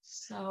helpful.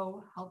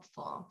 so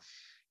helpful.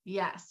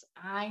 Yes,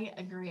 I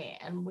agree.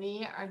 And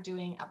we are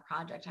doing a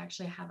project. I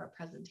actually have a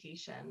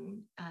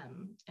presentation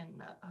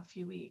in a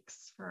few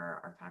weeks for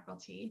our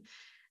faculty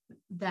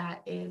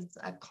that is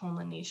a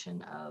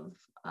culmination of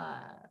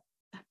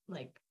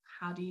like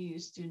how do you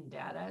use student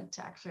data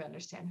to actually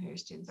understand who your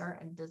students are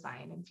and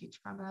design and teach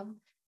from them.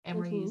 And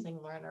we're Mhm.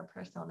 using learner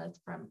personas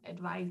from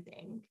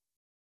advising.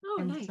 Oh,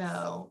 And nice.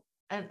 so,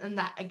 and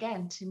that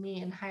again, to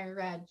me in higher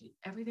ed,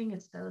 everything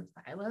is so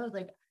siloed.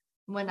 Like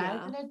when Yeah. I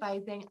was in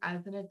advising,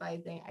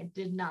 I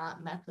did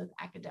not mess with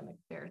academic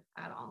affairs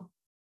at all.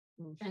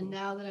 And Mhm.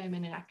 now that I'm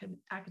in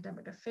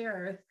academic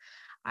affairs,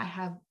 I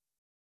have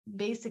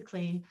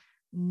basically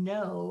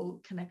no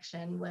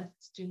connection with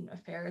student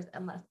affairs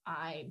unless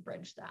I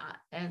bridge that.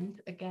 And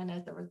again,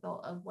 as a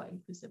result of what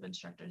Inclusive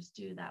Instructors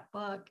Do, that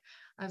book,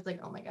 I was like,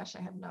 oh my gosh,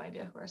 I have no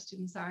idea who our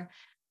students are.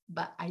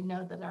 But I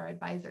know that our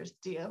advisors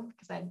do,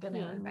 because I'd been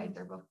an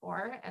advisor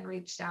before and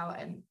reached out,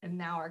 and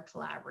now are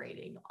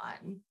collaborating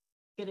on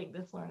getting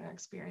this learner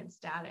experience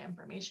data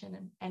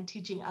information and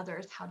teaching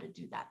others how to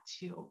do that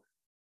too.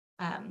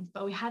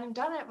 But we hadn't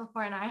done it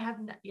before, and I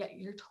haven't yet.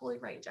 You're totally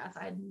right, Jess.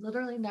 I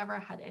literally never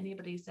had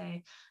anybody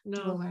say,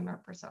 do a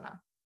learner persona.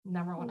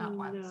 Never went out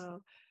once.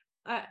 No.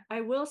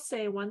 I will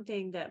say one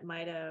thing that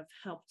might have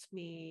helped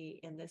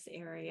me in this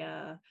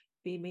area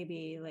be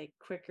maybe like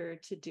quicker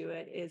to do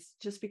it is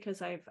just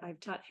because I've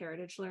taught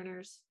heritage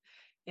learners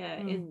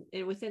in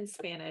within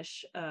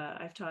Spanish.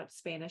 I've taught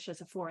Spanish as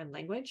a foreign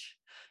language,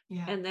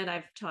 and then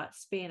I've taught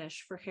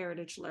Spanish for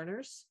heritage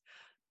learners.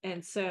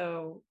 And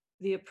so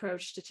the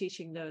approach to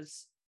teaching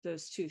those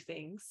two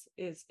things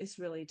is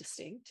really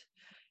distinct.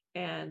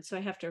 And so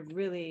I have to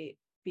really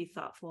be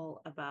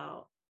thoughtful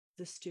about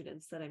the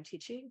students that I'm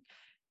teaching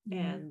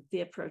and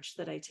the approach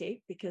that I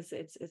take, because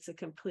it's a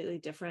completely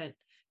different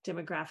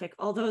demographic.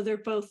 Although they're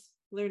both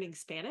learning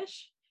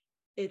Spanish,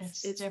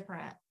 it's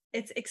different.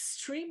 It's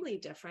extremely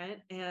different.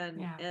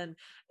 And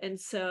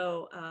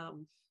so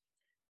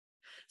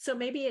so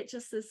maybe it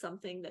just is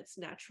something that's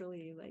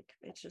naturally, like,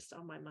 it's just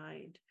on my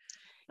mind.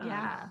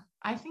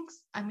 I think,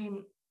 I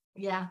mean,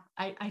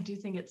 I do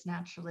think it's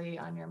naturally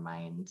on your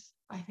mind.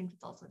 I think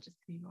it's also just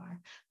who you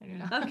are. I don't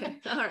know. Okay.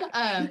 All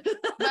right.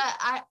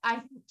 But I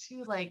think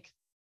too, like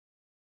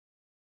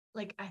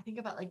I think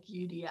about like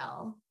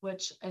UDL,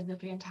 which is a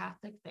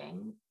fantastic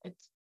thing. It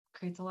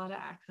creates a lot of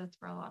access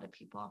for a lot of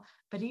people.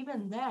 But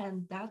even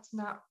then, that's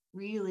not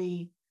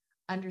really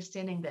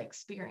understanding the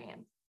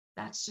experience.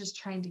 That's just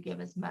trying to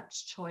give as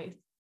much choice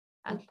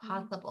as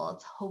possible.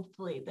 It's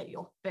hopefully that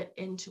you'll fit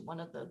into one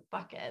of those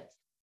buckets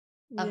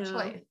of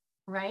choice,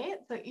 right?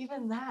 So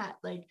even that,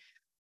 like,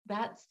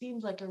 that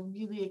seems like a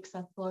really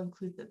accessible,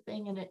 inclusive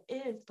thing, and it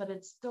is, but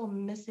it's still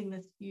missing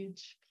this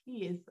huge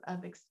piece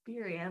of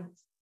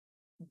experience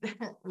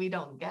that we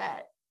don't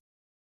get.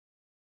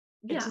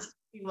 It just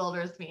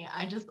bewilders me.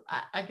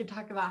 I could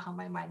talk about how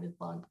my mind is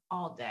blown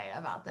all day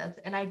about this,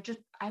 and I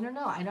don't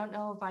know. I don't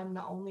know if I'm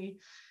the only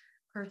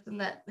person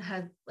that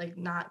has like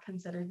not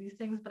considered these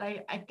things, but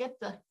I get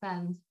the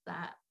sense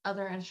that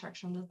other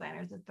instructional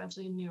designers,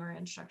 especially newer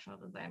instructional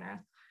designers,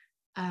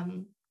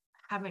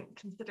 haven't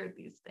considered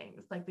these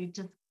things. Like, they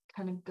just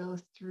kind of go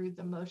through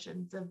the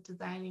motions of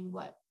designing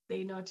what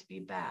they know to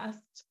be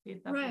best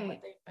based on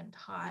what they've been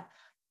taught,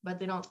 but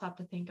they don't stop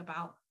to think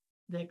about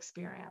the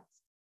experience.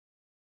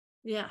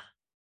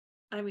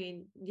 I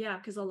mean,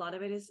 because a lot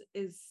of it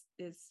is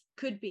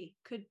could be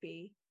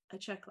a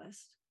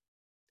checklist.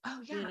 Oh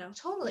yeah,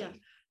 totally.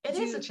 It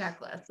is a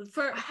checklist.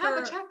 I have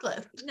a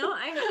checklist. No,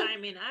 I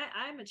mean,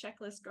 I'm a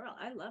checklist girl.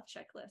 I love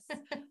checklists.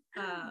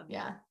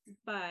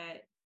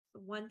 But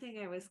one thing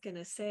I was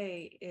gonna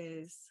say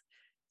is,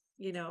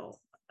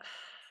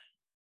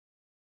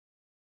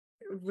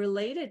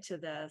 related to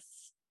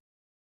this,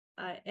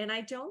 and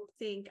I don't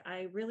think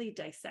I really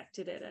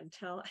dissected it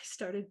until I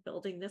started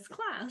building this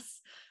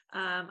class.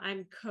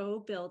 I'm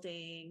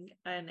co-building,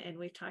 and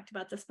we've talked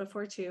about this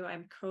before too,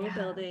 I'm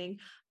co-building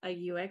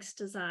a UX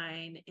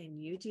design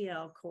and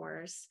UDL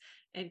course.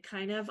 And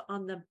kind of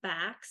on the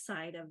back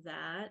side of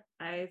that,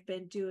 I've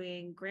been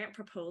doing grant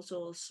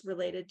proposals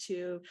related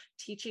to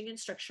teaching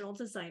instructional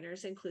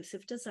designers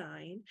inclusive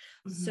design.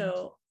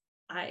 So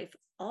I've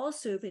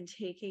also been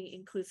taking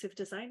inclusive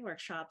design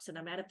workshops, and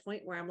I'm at a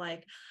point where I'm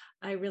like,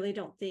 I really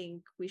don't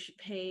think we should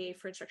pay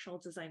for instructional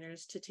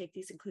designers to take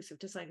these inclusive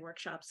design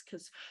workshops,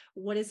 because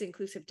what is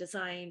inclusive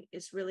design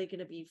is really going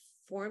to be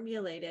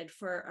formulated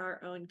for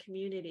our own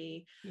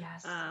community.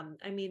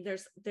 I mean,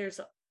 there's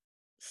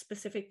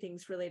specific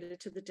things related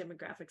to the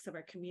demographics of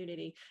our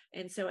community.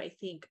 And so I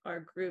think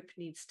our group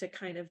needs to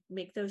kind of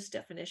make those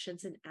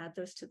definitions and add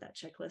those to that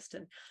checklist.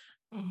 And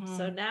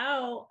so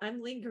now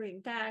I'm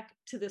lingering back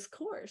to this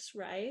course,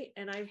 right?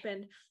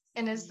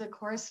 And is the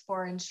course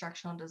for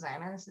instructional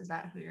designers? Is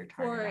that who you're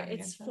targeting?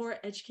 It's for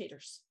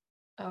educators.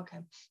 Okay.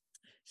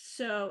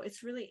 So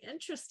it's really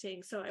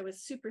interesting. So I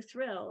was super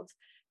thrilled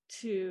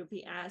to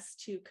be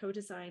asked to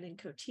co-design and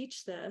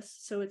co-teach this.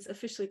 So it's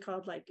officially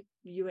called like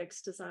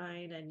UX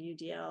design and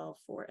UDL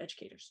for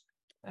educators.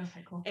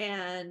 Okay, cool.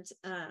 And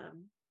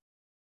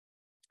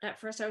at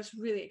first I was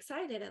really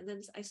excited, and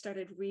then I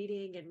started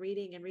reading.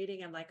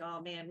 I'm like,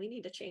 oh man, we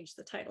need to change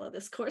the title of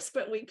this course,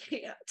 but we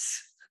can't.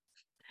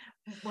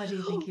 What do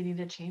you think you need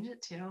to change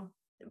it to?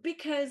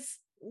 Because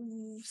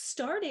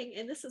starting,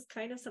 and this is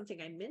kind of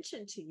something I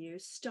mentioned to you,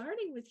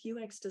 starting with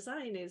UX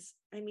design is,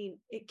 I mean,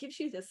 it gives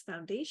you this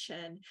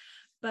foundation,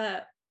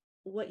 but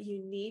what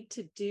you need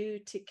to do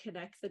to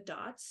connect the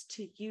dots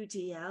to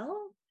UDL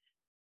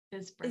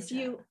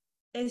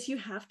is you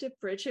have to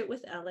bridge it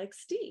with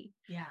LXD.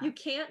 You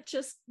can't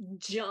just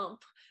jump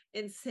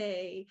and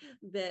say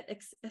that,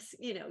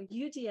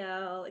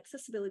 UDL,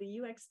 accessibility,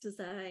 UX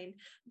design,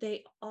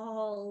 it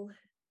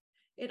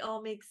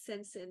all makes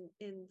sense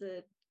in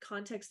the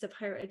context of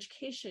higher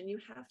education, you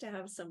have to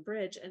have some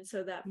bridge. And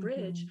so that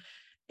bridge Mhm.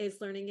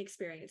 is learning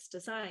experience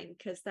design,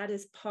 because that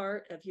is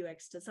part of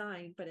UX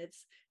design, but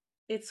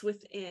it's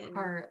within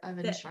Part of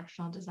the,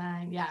 instructional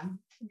design. Yeah.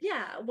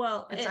 yeah,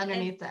 well, It's and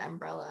underneath the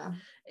umbrella.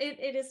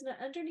 it is not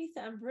underneath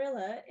the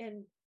umbrella,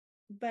 and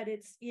but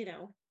it's, you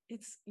know,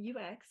 it's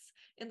UX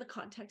in the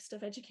context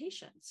of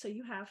education. So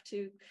you have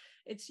to,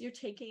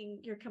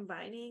 you're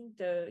combining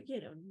the,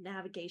 you know,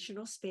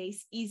 navigational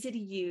space, easy to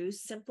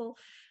use, simple,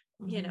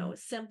 you know, Mhm.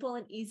 simple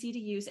and easy to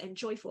use and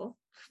joyful,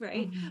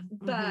 right? Mhm.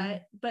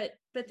 But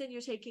Mhm. then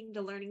you're taking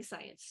the learning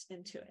science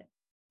into it,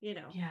 you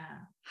know.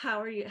 Yeah.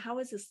 How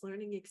is this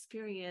learning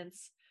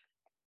experience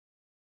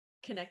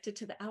connected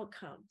to the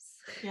outcomes?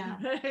 Yeah.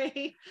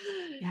 Right?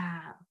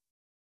 Yeah.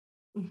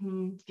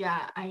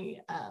 Yeah.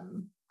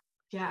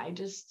 I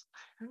just,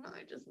 I don't know.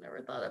 I just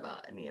never thought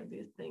about any of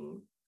these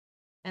things.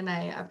 And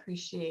I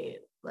appreciate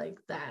like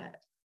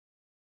that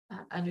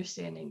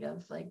understanding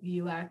of like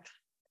UX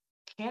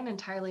can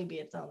entirely be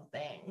its own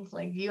thing.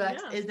 Like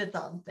UX Yeah, is its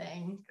own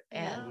thing.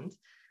 yeah. And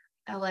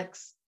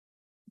LX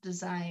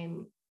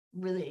design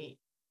really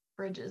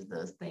bridges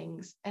those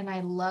things. And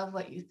I love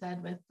what you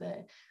said with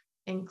the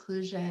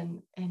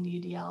inclusion and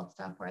UDL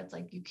stuff, where it's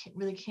like you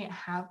can't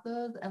have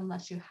those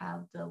unless you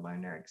have the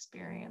learner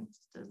experience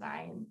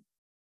design.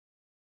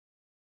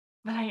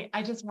 But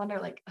I just wonder,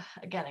 like,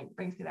 again, it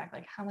brings me back,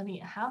 like how many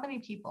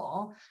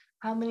people,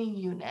 how many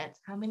units,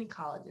 how many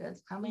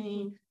colleges, how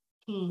many Mhm.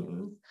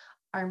 teams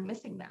are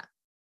missing that,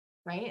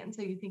 right? And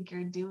so you think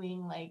you're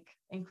doing like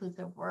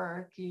inclusive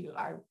work, you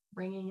are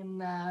bringing in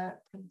the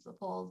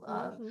principles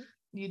of Mhm.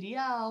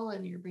 UDL,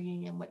 and you're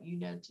bringing in what you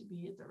know to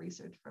be the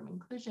research from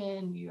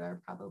inclusion. You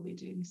are probably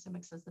doing some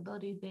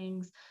accessibility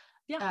things,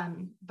 Yeah,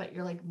 but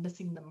you're like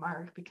missing the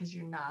mark because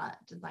you're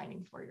not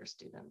designing for your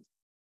students.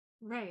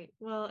 right.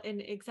 Well, and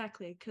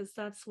exactly, because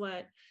that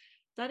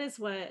is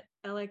what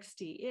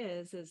LXD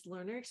is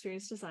learner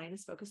experience design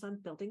is focused on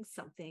building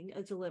something,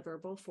 a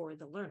deliverable for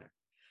the learner.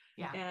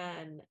 Yeah.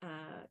 And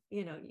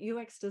you know,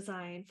 UX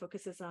design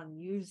focuses on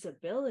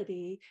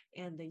usability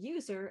and the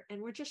user,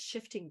 and we're just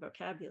shifting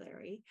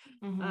vocabulary.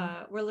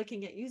 Mm-hmm. We're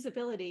looking at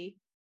usability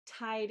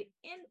tied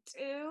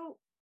into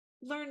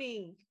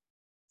learning. Yeah.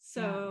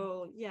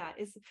 So yeah,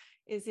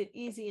 is it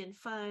easy and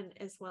fun,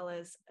 as well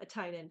as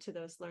tied into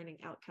those learning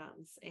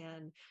outcomes, Yeah.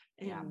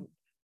 and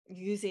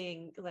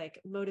using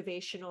like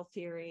motivational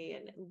theory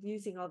and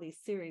using all these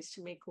theories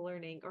to make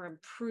learning or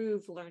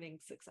improve learning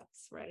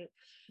success, right?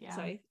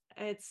 So Yeah.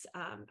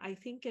 I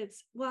think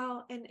it's,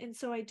 well, and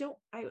so I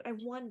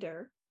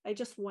wonder, I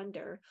just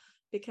wonder,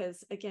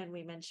 because again,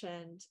 we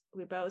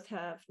both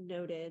have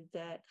noted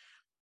that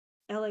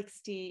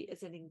LXD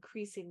is an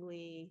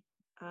increasingly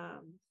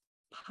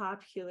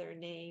popular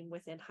name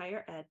within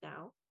higher ed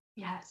now.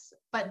 Yes.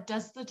 But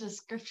does the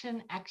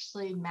description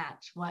actually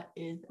match what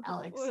is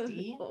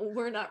LXD?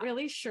 We're not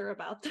really sure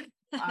about that.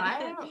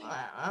 I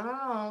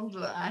don't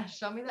know.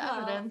 Show me the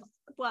well, evidence.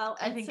 well,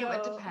 I and think it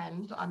would so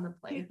depend on the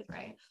place,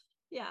 right?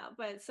 yeah,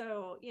 but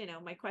so, you know,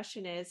 my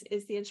question is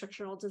the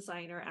instructional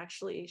designer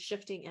actually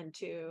shifting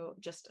into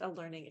just a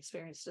learning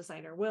experience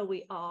designer? Will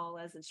we all,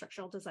 as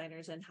instructional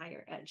designers in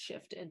higher ed,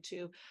 shift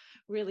into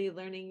really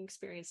learning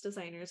experience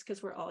designers,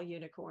 because we're all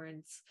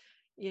unicorns,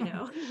 you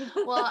know?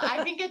 Well,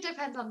 I think it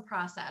depends on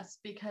process,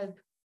 because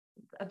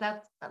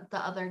that's the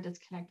other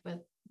disconnect with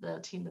the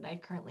team that I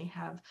currently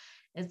have,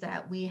 is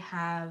that we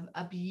have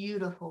a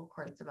beautiful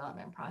course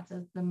development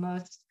process, the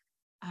most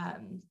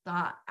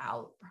thought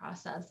out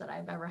process that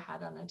I've ever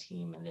had on a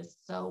team, and it's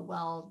so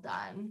well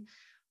done.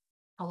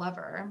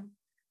 However,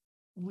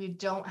 we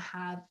don't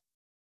have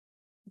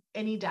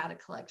any data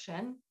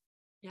collection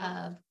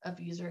Yeah. of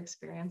user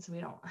experience. We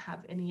don't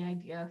have any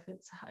idea if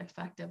it's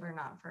effective or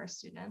not for our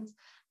students.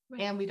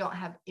 Right. And we don't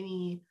have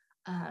any,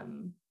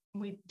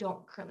 we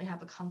don't currently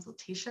have a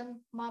consultation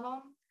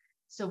model.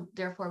 So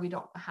therefore we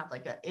don't have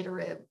like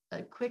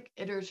a quick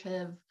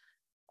iterative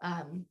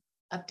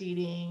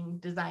updating,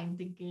 design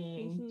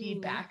thinking, Mm-hmm.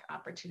 feedback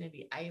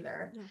opportunity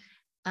either. Yeah.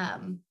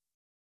 Um,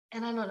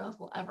 and I don't know if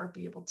we'll ever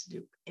be able to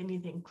do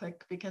anything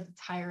quick because it's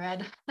higher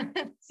ed. So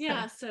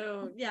Yeah.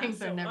 So yeah.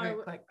 things are So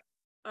never quick.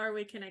 are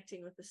we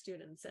connecting with the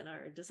students in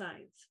our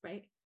designs,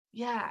 right?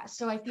 Yeah,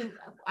 so I think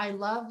I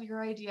love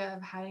your idea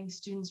of having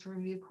students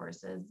review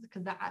courses,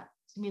 because that,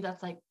 to me,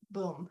 that's like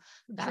boom,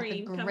 that's a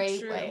Dream come great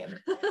true. way.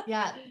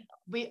 Yeah,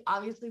 we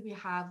obviously we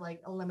have like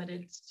a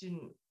limited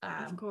student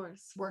Of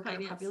course. worker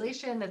Finances.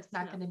 population. It's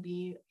not Yeah. going to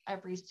be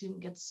every student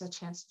gets a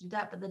chance to do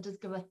that, but that does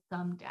give us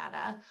some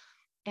data.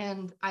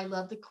 And I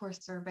love the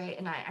course survey,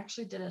 and I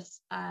actually did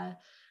a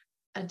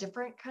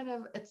different kind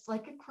of, it's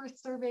like a course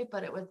survey,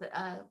 but it was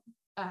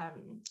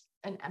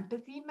an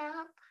empathy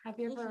map. Have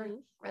you ever Mm-hmm.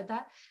 read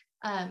that?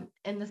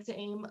 In the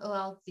same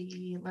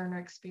OLC learner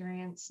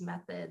experience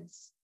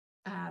methods,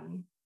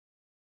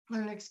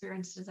 learner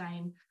experience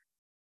design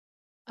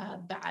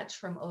badge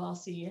from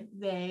OLC,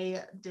 they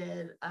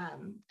did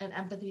an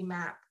empathy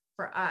map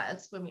for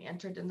us when we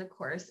entered in the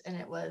course. And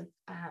it was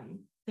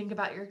think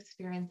about your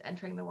experience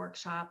entering the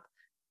workshop,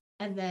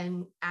 and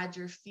then add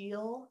your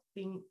feel,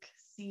 think,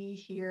 see,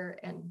 hear,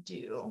 and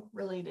do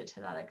related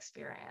to that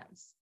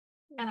experience.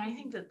 And I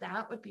think that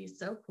that would be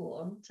so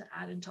cool to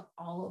add into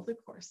all of the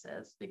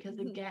courses because,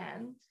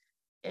 again,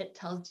 it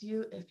tells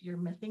you if you're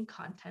missing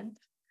content.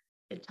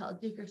 It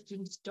tells you if your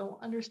students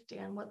don't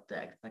understand what the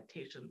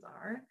expectations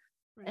are.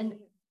 Right.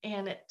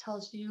 And it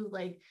tells you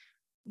like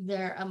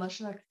their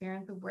emotional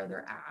experience of where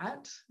they're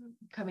at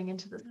coming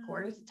into this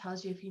course. It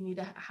tells you if you need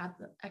to have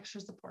the extra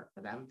support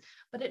for them,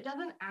 but it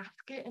doesn't ask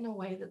it in a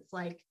way that's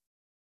like,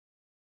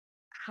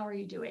 how are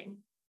you doing?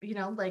 You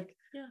know, like,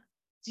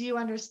 do you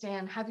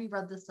understand? Have you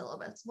read the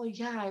syllabus? Well,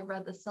 yeah, I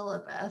read the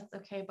syllabus.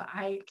 Okay, but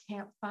I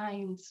can't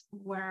find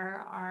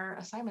where our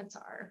assignments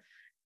are.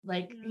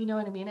 Like, you know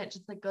what I mean? It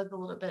just like goes a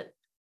little bit,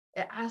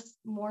 it asks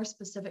more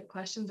specific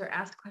questions or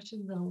asks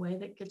questions in a way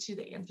that gets you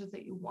the answers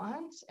that you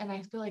want. And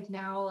I feel like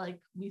now, like,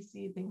 we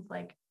see things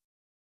like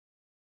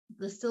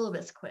the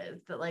syllabus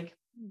quiz that like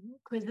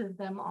quizzes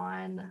them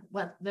on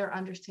what their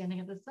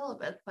understanding of the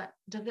syllabus, but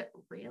does it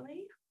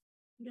really?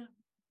 Yeah.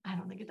 I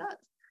don't think it does.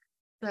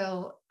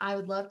 So I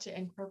would love to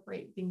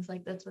incorporate things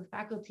like this with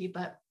faculty,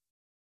 but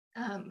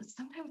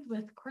sometimes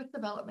with course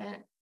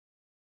development,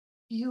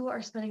 you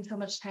are spending so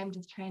much time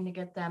just trying to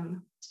get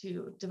them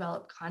to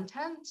develop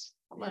content,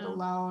 let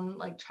alone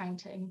like trying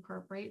to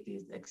incorporate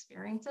these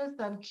experiences.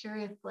 So I'm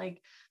curious,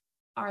 like,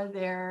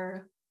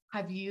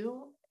 have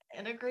you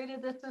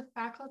integrated this with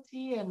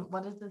faculty, and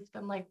what has this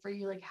been like for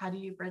you? Like, how do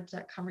you bridge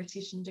that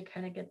conversation to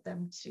kind of get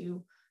them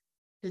to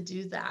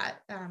do that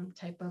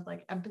type of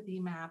like empathy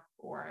map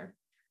or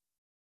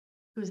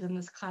who's in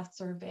this class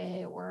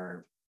survey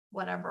or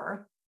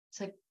whatever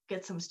to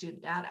get some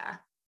student data?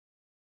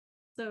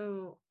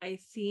 So I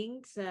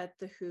think that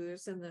the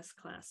who's in this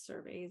class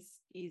survey is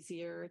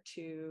easier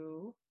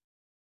to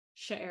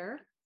share.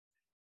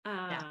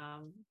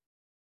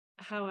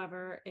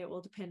 However, it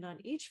will depend on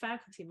each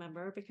faculty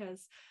member,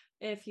 because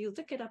if you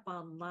look it up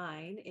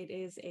online, it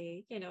is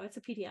it's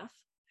a PDF.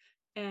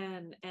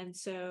 And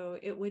so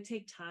it would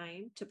take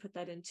time to put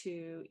that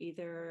into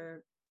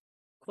either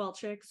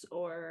Qualtrics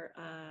or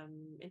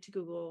into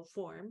Google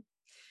Form.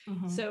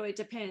 So it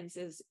depends.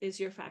 Is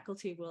your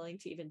faculty willing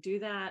to even do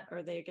that? Or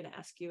are they going to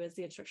ask you as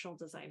the instructional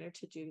designer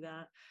to do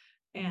that?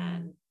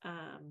 And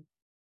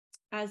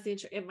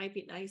it might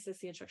be nice as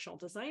the instructional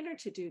designer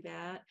to do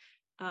that.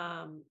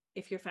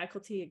 If your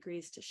faculty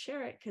agrees to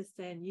share it, because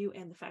then you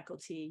and the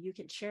faculty, you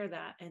can share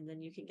that and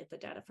then you can get the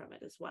data from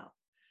it as well.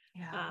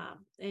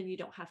 And you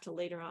don't have to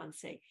later on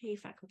say, hey,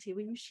 faculty,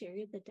 will you share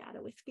the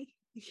data with me?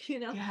 You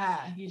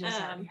just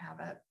already have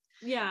it.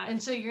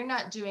 And so you're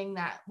not doing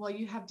that. Well,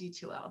 you have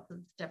D2L, so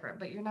it's different,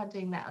 but you're not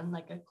doing that in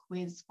like a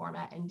quiz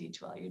format in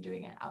D2L. You're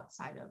doing it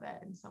outside of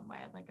it in some way,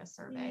 like a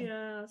survey.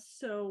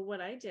 So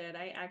what I did,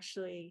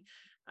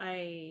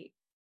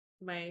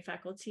 my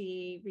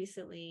faculty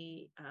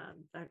recently,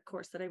 a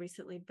course that I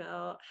recently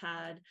built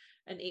had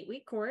an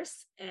 8-week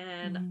course.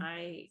 And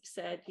I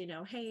said,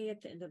 hey,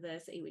 at the end of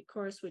this 8-week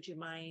course, would you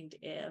mind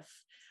if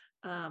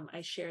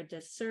I shared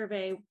this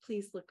survey?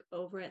 Please look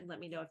over it and let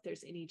me know if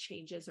there's any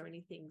changes or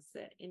anything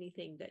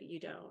that you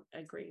don't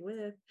agree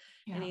with.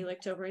 And he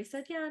looked over, he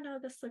said, yeah, no,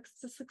 this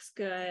looks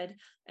good.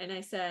 And I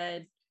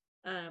said,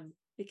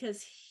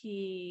 because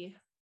he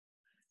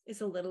is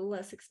a little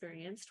less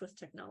experienced with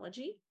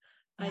technology,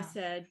 I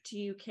said, do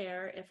you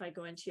care if I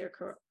go into your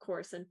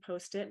course and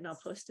post it? And I'll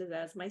post it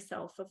as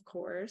myself, of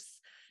course,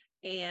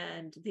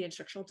 and the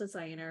instructional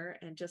designer,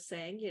 and just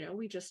saying,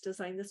 we just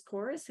designed this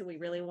course and we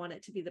really want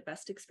it to be the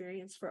best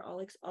experience for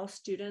all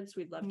students.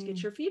 We'd love to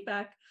get your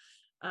feedback.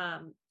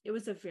 It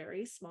was a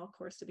very small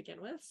course to begin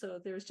with, so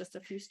there was just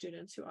a few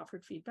students who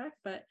offered feedback,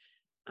 but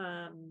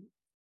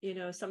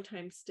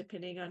sometimes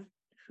depending on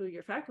who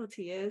your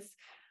faculty is,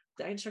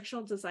 the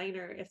instructional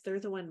designer, if they're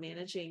the one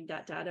managing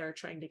that data or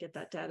trying to get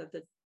that data,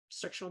 the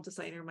instructional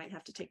designer might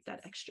have to take that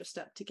extra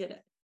step to get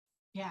it.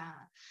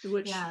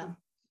 Which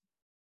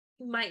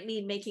might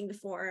mean making the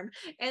form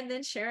and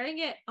then sharing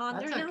it on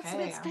their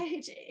announcements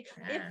page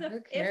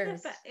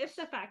if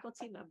the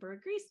faculty member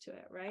agrees to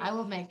it, right? I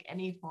will make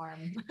any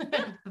form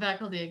if the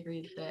faculty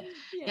agrees to it.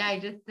 I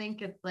just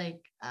think it's like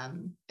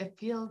it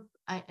feels,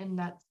 I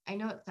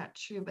know it's not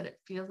true, but it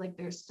feels like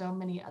there's so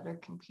many other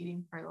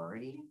competing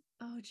priorities.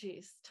 Oh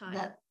geez,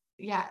 time.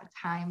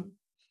 Time,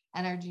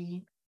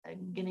 energy,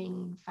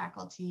 getting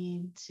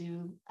faculty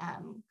to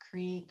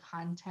create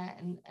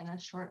content in a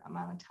short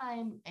amount of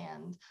time.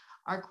 And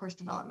our course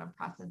development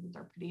processes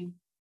are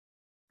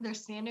they're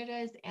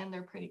standardized and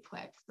they're pretty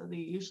quick. So they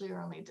usually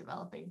are only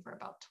developing for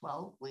about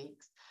 12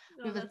 weeks.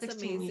 Oh, that's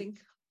amazing.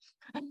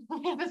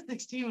 We have a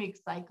 16-week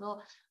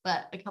cycle,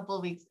 but a couple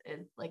of weeks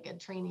is like a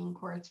training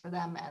course for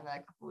them, and then a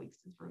couple of weeks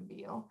is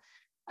review.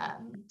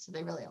 So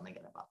they really only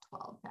get about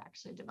 12 to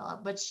actually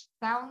develop, which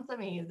sounds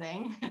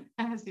amazing,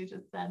 as you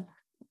just said,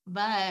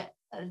 but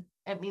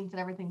it means that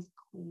everything's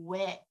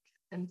quick.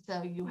 And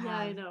so you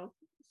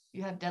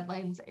have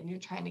deadlines and you're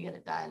trying to get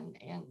it done,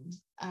 and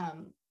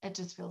it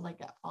just feels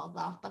like it falls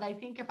off. But I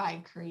think if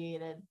I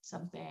created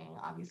something,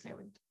 obviously I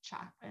would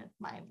chat with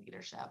my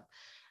leadership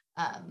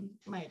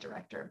my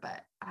director,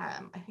 but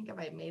I think if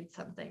I made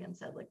something and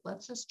said, like,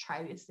 let's just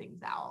try these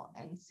things out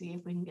and see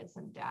if we can get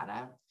some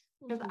data.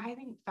 Because Mhm. I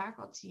think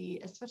faculty,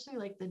 especially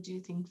like the do,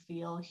 think,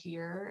 feel,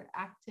 hear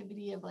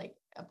activity of like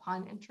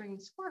upon entering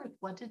sports,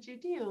 what did you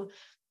do?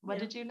 What Yeah.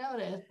 did you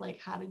notice? Like,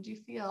 how did you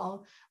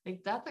feel?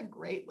 Like, that's a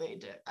great way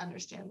to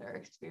understand their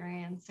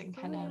experience and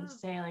Oh kind of yeah.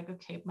 say, like,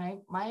 okay,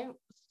 my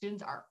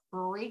students are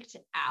freaked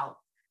out.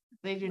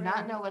 They do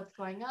not know Right. what's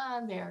going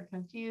on. They are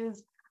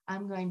confused.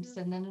 I'm going to Yeah.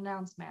 send an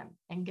announcement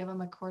and give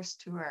them a course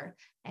tour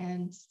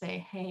and say,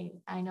 hey,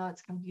 I know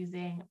it's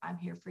confusing. I'm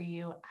here for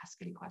you.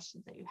 Ask any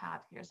questions that you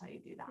have. Here's how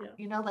you do that. Yeah.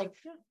 You know, like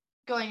Yeah.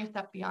 going a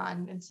step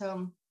beyond. And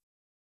so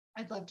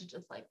I'd love to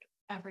just like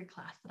every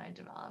class that I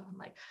develop, I'm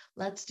like,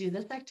 let's do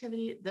this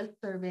activity, this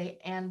survey,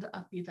 and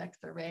a feedback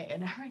survey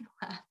in every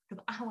class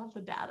because I want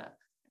the data.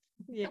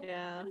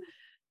 Yeah.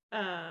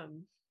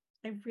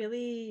 I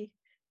really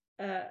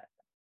uh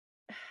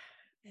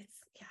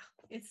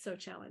it's so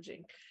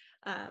challenging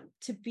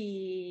to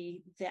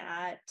be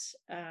that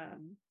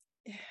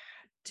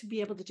to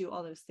be able to do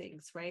all those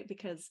things, right?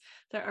 Because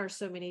there are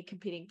so many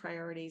competing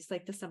priorities.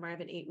 Like the summer I have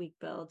an 8-week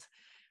build.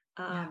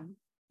 Yeah.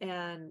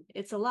 And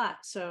it's a lot.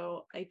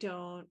 So I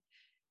don't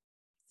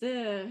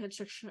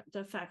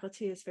the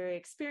faculty is very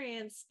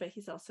experienced, but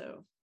he's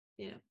also,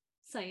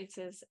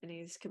 sciences, and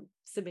he's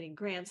submitting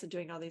grants and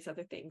doing all these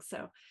other things.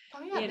 So,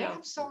 Oh yeah, you they know,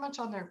 have so much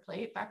on their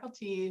plate.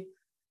 Faculty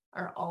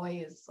are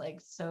always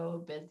like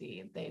so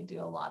busy. They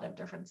do a lot of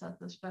different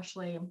stuff,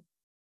 especially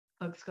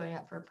folks going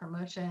up for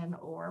promotion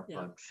or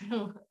yeah, folks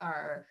who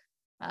are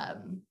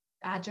um,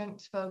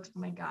 adjunct folks. Oh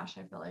my gosh,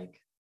 I feel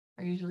like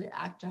are usually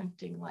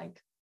adjuncting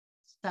like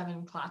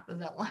 7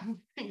 classes at once,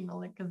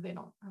 like because they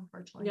don't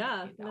unfortunately get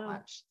yeah, paid that no,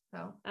 much.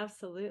 So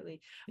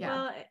absolutely. yeah,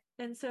 Well,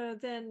 and so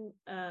then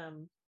I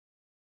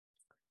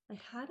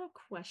had a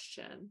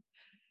question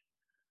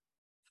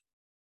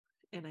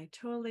and I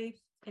totally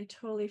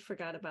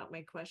forgot about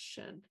my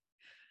question.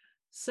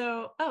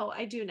 So, oh,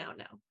 I do now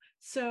know.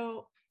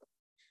 So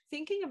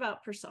thinking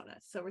about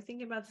personas. So we're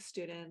thinking about the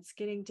students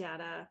getting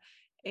data,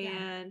 yeah,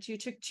 and you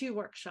took 2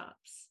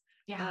 workshops.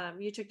 yeah.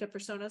 You took the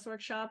personas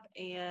workshop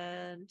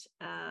and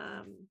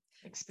the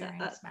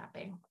Experience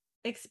mapping.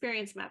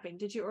 experience mapping.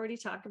 Did you already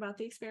talk about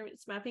the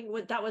experience mapping?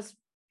 What that was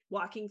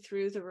walking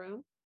through the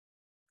room?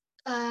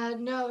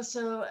 No,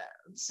 so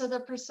the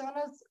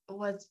personas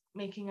was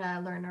making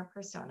a learner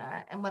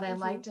persona, and what I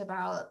Mm-hmm. liked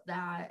about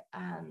that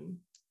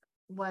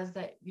was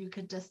that you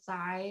could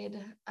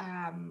decide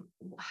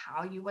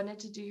how you wanted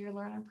to do your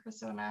learner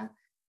persona.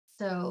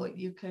 So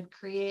you could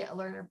create a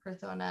learner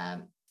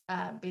persona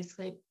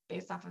basically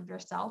based off of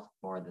yourself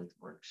for this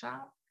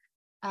workshop,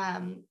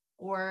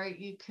 or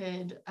you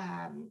could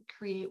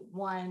create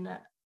one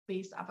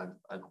based off of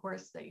a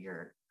course that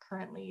you're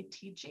currently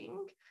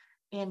teaching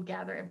and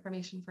gather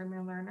information from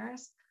your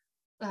learners.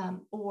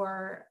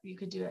 Or you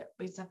could do it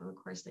based off of a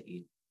course that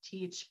you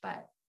teach,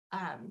 but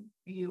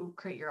you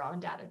create your own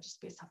data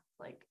just based off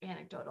of like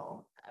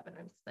anecdotal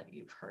evidence that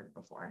you've heard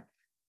before.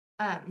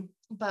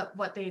 But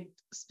what they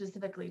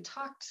specifically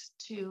talked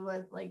to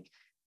was like,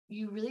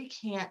 you really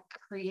can't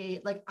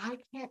create, like, I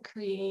can't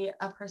create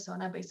a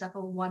persona based off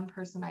of one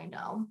person I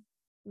know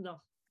No.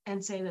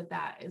 and say that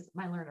that is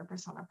my learner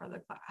persona for the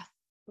class,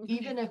 Right.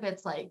 even if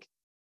it's like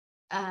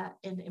an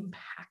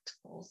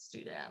impactful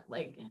student,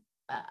 like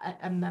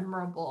a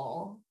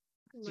memorable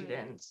Right.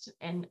 student,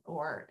 and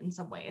or in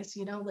some ways,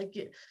 like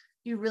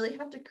you really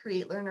have to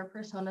create learner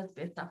personas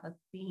based off of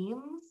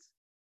themes.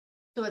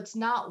 So it's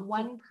not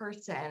one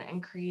person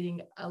and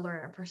creating a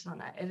learner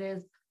persona. It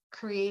is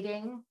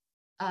creating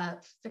a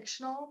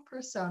fictional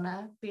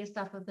persona based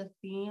off of the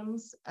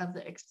themes of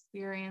the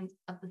experience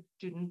of the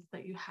students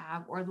that you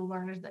have or the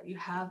learners that you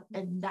have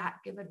in that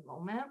given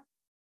moment.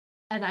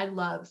 And I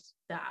loved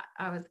that.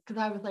 I was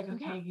like, Yeah.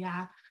 okay,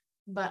 yeah,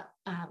 but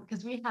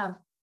because we're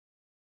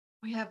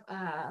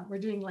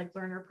doing like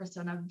learner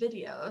persona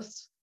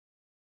videos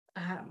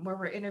where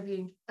we're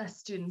interviewing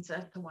students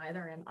as to why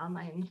they're in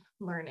online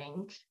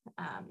learning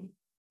um,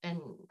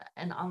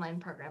 and online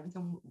programs,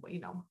 and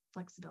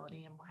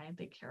flexibility and why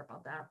they care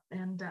about that.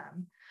 And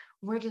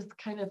we're just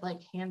kind of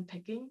like hand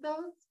picking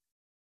those,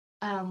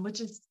 which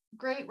is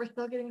great. We're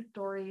still getting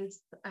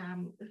stories,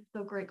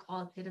 still great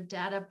qualitative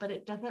data, but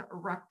it doesn't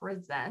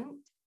represent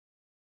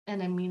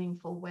in a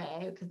meaningful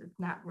way because it's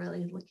not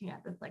really looking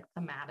at this like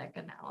thematic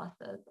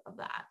analysis of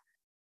that.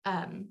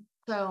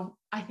 So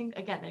I think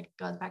again, it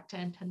goes back to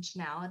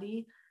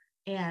intentionality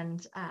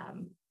and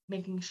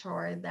making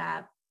sure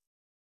that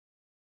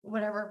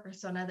whatever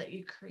persona that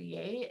you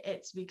create,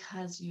 it's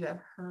because you have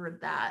heard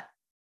that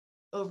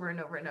over and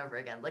over and over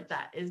again. Like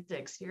that is the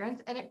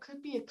experience. And it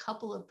could be a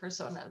couple of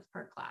personas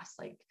per class.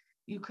 Like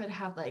you could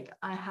have like,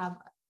 I have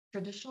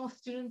traditional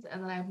students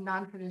and then I have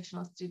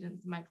non-traditional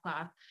students in my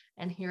class,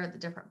 and here are the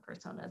different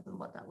personas and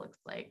what that looks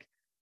like.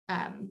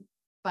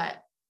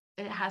 But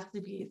it has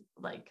to be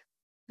like,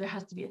 there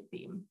has to be a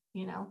theme,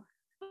 you know?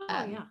 Oh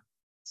Um, yeah.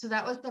 so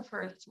that was the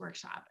first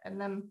workshop. And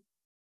then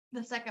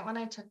the second one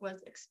I took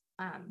was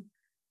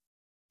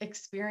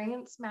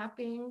experience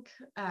mapping.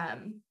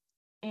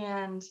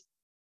 And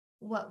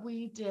what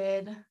we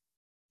did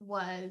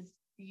was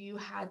you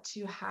had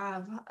to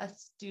have a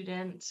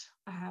student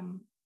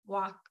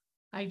walk,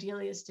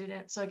 ideally a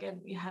student. So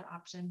again, you had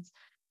options.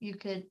 You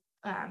could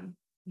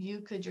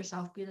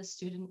yourself be the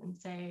student and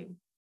say,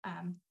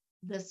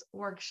 this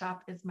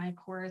workshop is my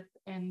course,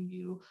 and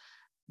you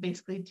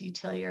basically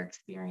detail your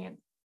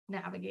experience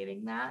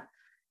navigating that.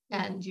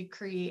 And you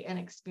create an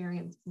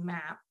experience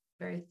map,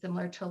 very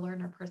similar to a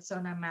learner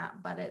persona map,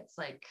 but it's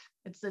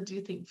the do,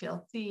 think,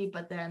 feel, see,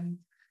 but then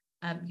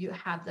you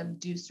have them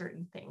do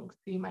certain things.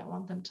 So you might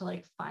want them to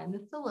like find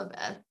the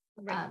syllabus,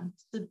 Right.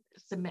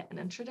 Submit an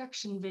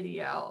introduction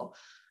video,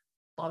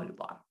 blah, blah,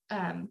 blah.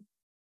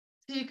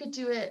 So you could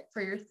do it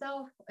for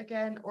yourself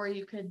again, or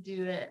you could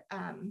do it,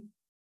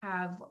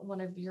 have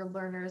one of your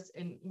learners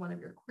in one of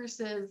your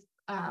courses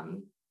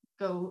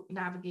go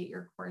navigate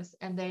your course,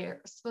 and you're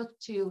supposed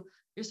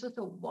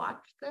to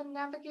watch them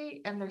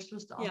navigate, and they're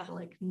supposed to also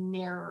like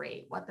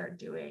narrate what they're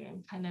doing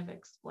and kind of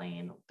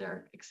explain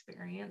their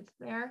experience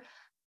there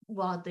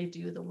while they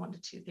do the 1 to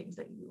 2 things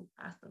that you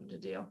ask them to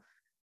do.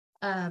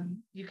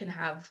 You can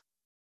have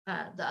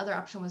the other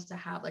option was to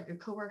have like a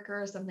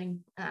coworker or something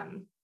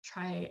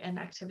try an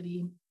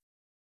activity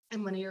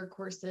in one of your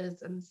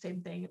courses, and the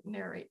same thing,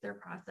 narrate their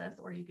process,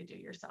 or you could do it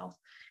yourself.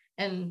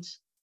 And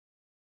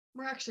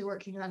we're actually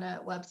working on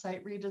a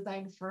website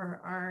redesign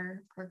for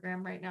our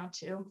program right now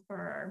too, for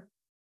our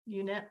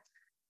unit.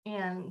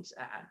 And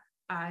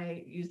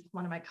I used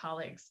one of my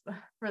colleagues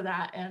for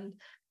that, and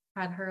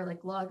had her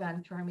like log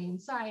on to our main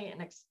site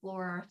and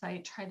explore our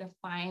site, try to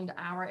find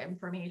our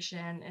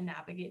information and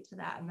navigate to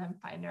that, and then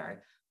find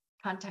our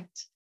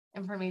contact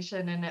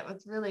information. And it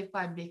was really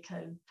fun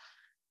because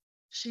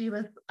she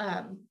was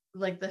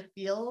like the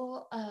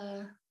feel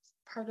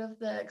part of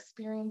the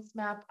experience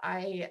map.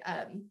 I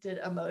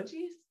did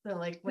emojis. So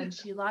like when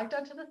she logged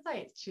onto the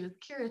site, she was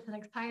curious and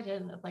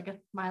excited, and it's like a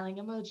smiling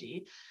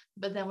emoji.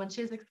 But then when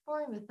she was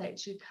exploring the site,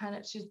 she's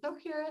so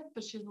curious,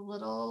 but she's a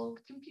little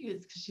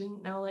confused because she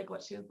didn't know like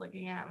what she was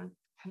looking at, and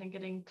kind of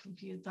getting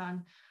confused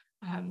on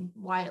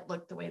why it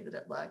looked the way that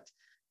it looked.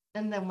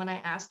 And then when I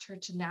asked her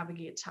to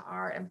navigate to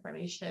our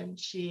information,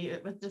 she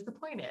was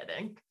disappointed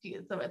and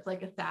confused. So it's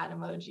like a sad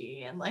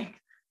emoji and like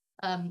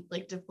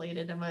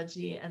deflated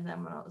emoji. And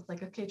then when I was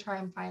like, okay, try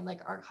and find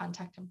like our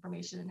contact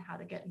information and how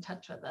to get in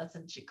touch with us,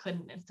 and she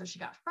couldn't. And so she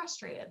got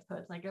frustrated. So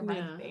it's like a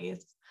red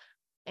face,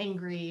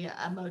 angry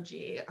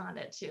emoji on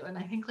it too. And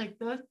I think like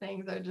those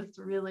things are just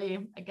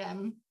really,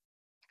 again,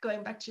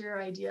 going back to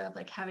your idea of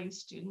like having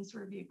students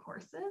review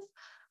courses,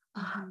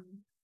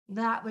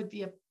 that would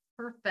be a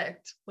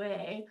perfect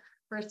way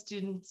for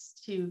students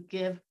to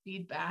give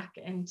feedback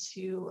and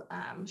to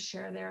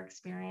share their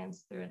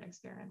experience through an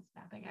experience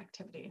mapping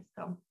activity.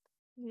 So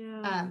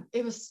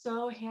it was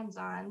so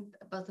hands-on.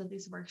 Both of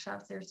these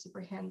workshops, they're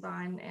super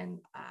hands-on and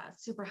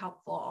super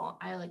helpful.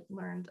 I like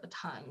learned a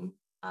ton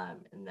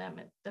in them.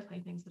 It's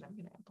definitely things that I'm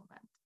going to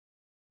implement.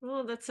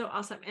 Well, that's so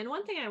awesome. And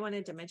one thing I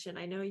wanted to mention,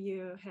 I know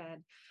you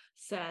had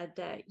said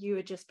that you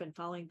had just been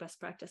following best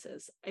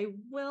practices. I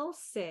will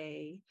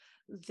say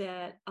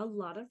that a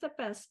lot of the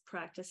best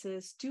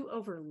practices do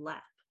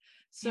overlap.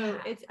 So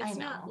it's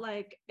not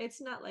like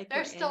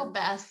they're still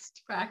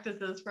best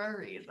practices for a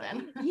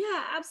reason.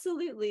 Yeah,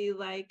 absolutely.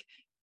 Like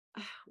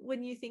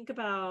when you think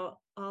about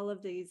all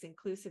of these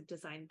inclusive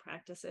design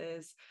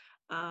practices,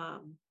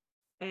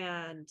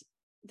 and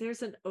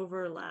there's an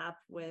overlap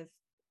with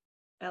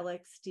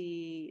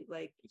LXD,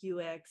 like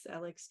UX,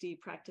 LXD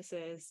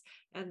practices,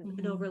 and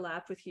an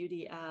overlap with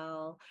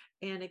UDL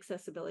and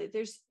accessibility.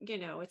 There's,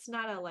 it's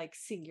not a like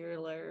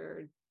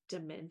singular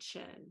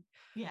dimension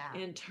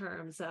in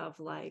terms of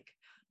like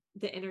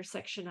the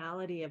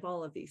intersectionality of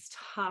all of these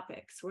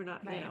topics. We're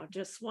not,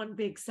 just one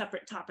big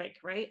separate topic,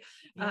 right?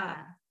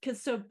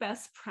 Because so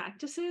best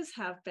practices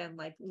have been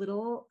like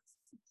little,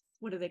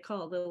 what do they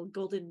call little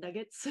golden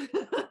nuggets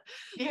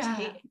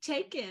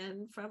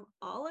taken from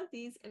all of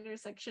these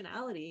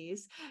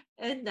intersectionalities.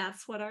 And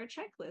that's what our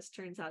checklist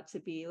turns out to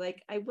be.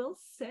 Like, I will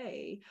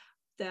say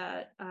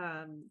that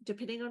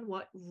depending on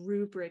what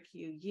rubric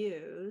you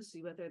use,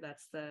 whether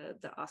that's the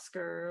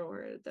OSCAR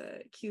or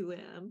the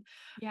QM.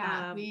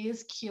 We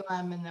use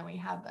QM, and then we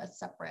have a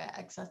separate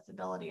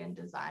accessibility and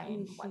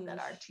design one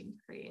that our team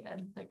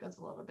created that goes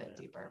a little bit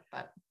deeper.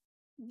 But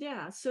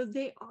so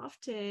they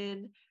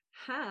often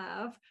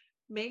have,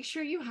 make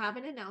sure you have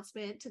an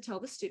announcement to tell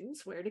the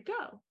students where to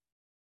go.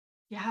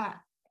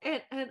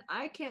 And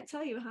I can't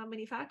tell you how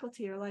many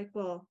faculty are like,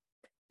 well,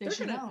 they're just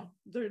gonna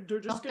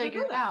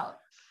figure it out.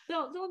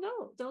 They'll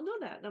know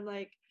that. And I'm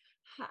like,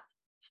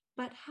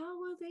 but how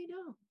will they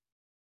know?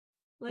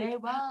 Like, they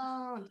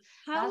won't.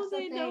 How will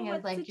they know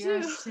what to do?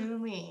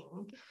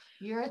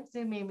 You're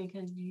assuming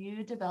because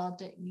you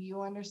developed it,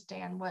 you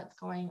understand what's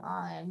going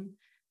on,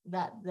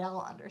 that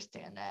they'll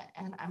understand it.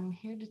 And I'm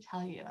here to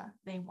tell you,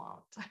 they won't.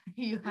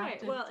 You have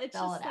to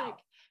spell it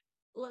out.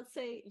 Let's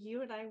say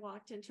you and I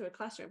walked into a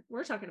classroom.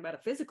 We're talking about a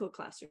physical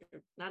classroom,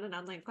 not an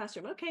online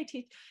classroom.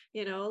 Okay,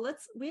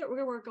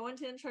 we're going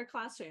to enter a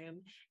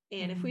classroom.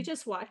 And if we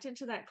just walked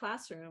into that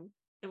classroom,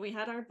 and we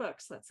had our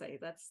books, let's say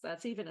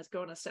that's even as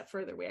going a step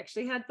further. We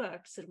actually had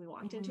books and we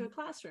walked into a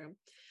classroom,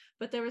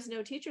 but there was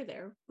no teacher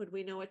there. Would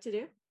we know what to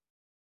do?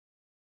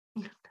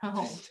 No.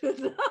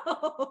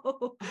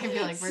 No. I'd be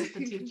like, where's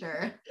the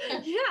teacher?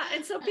 Yeah.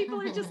 And so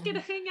people are just going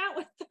to hang out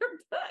with their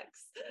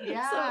books.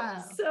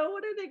 Yeah. So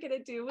what are they going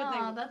to do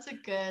when that's a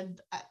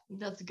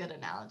good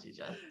analogy,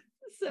 Jess.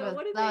 So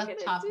what are they going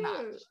to top do?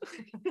 notch.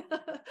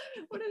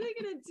 What are they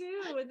going to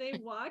do when they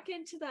walk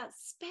into that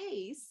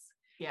space?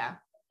 Yeah.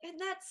 And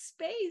that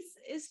space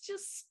is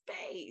just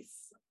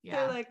space. Yeah.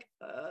 They're like,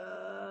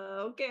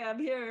 okay, I'm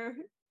here.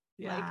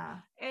 Yeah.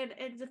 Like,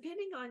 and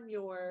depending on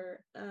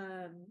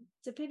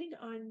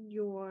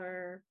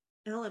your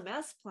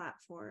LMS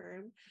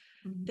platform,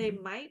 they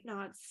might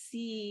not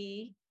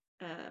see,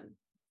 I'm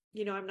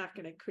not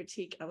going to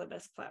critique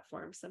LMS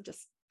platforms. I'm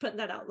just putting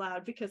that out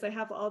loud because I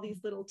have all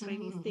these little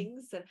tiny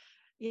things that,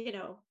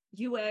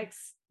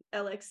 UX,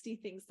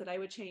 LXD things that I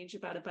would change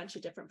about a bunch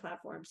of different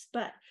platforms.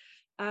 But,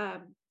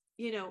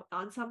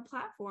 on some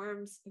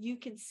platforms, you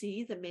can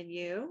see the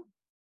menu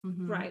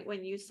right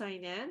when you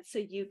sign in. So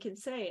you can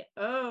say,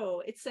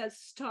 oh, it says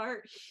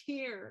start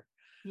here.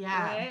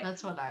 Yeah, right?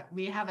 That's what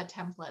we have a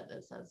template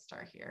that says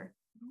start here.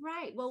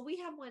 Right. Well, we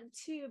have one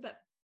too, but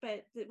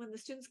when the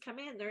students come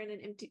in, they're in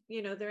an empty,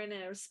 they're in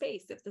a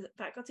space. If the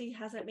faculty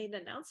hasn't made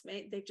an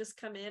announcement, they just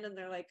come in and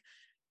they're like,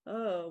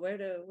 oh, where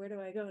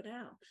do I go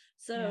now?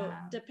 So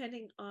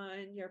depending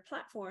on your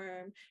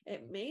platform,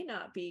 it may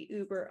not be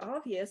uber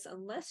obvious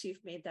unless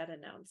you've made that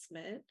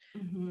announcement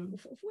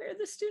where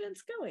the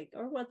student's going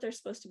or what they're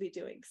supposed to be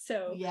doing.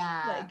 So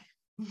like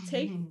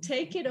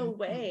take it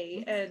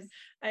away. And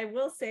I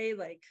will say,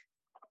 like,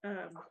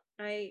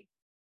 I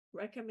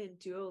recommend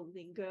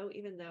Duolingo,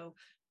 even though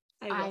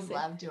I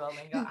love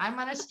Duolingo. I'm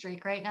on a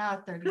streak right now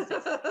at 36.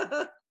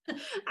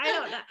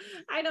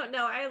 I don't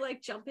know. I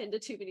like jump into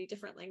too many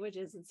different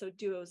languages. And so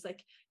Duo's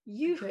like,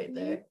 right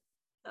there.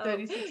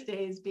 36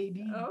 days,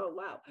 baby. Oh,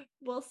 wow.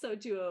 Well, so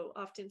Duo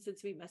often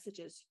sends me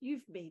messages.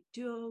 You've made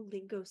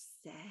Duolingo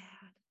sad.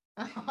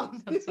 Oh,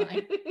 that's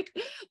funny.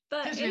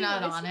 But because you're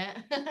not on it.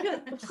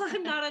 Well,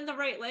 I'm not in the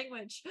right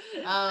language.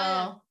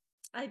 Oh.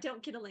 I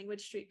don't get a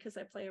language streak because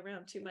I play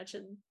around too much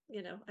and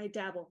I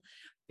dabble.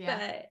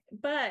 Yeah.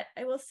 But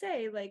I will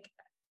say, like,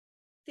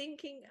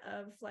 thinking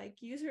of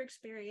like user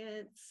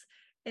experience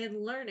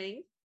and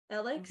learning,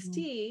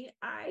 LXD,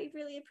 I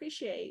really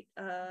appreciate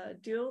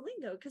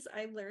Duolingo because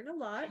I learn a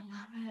lot. I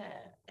love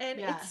it. And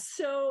it's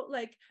so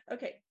like,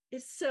 okay,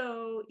 it's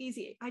so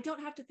easy. I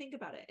don't have to think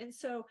about it. And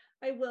so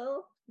I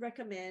will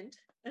recommend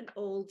an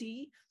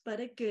oldie but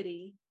a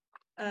goodie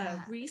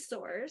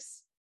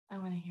resource. I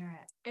want to hear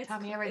it. Tell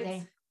me every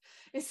day.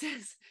 It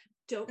says,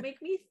 Don't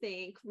Make Me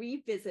Think,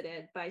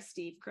 Revisited by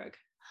Steve Krug.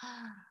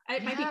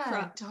 It might be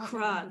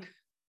Krug.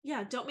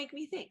 Yeah, Don't Make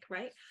Me Think,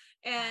 right?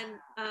 And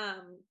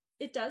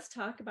it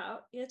talks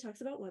about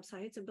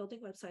websites and building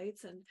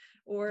websites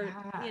or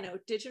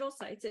digital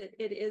sites. It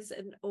is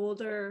an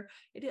older,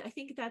 I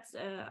think that's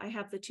I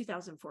have the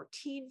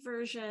 2014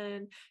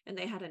 version, and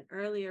they had an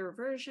earlier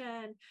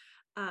version.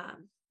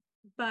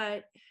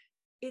 But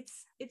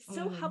it's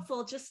so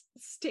helpful just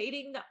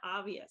stating the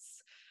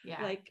obvious.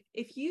 Like,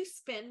 if you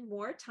spend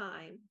more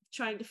time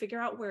trying to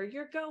figure out where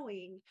you're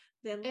going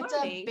than it's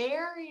learning, a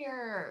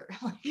barrier.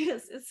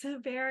 Yes, it's a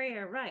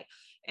barrier, right?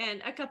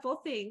 And a couple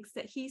things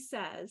that he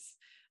says.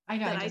 I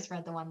know, I just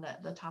read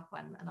the top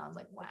one, and I was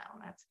like, wow,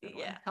 that's a good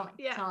one.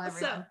 Tell everyone.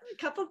 So a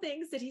couple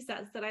things that he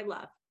says that I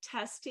love.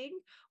 Testing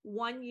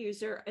one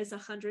user is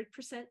 100%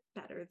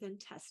 better than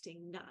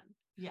testing none.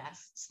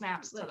 Yes,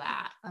 snaps to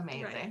that.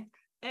 Amazing. Right.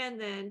 And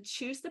then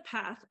choose the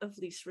path of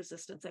least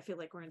resistance. I feel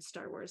like we're in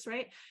Star Wars,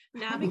 right?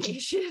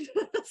 Navigation.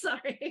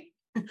 Sorry.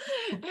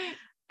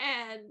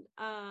 And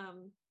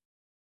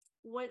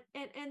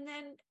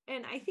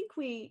and I think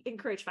we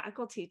encourage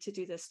faculty to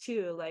do this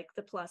too, like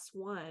the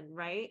 +1,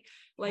 right?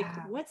 Like,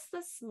 what's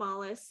the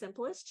smallest,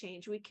 simplest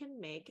change we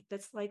can make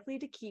that's likely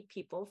to keep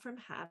people from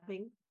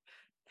having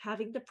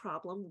the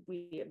problem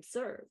we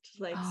observed?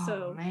 Like,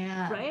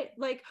 right?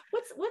 Like,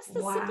 what's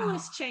the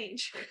simplest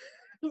change?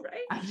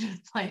 Right? I'm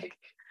just like,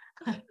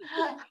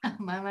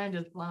 my mind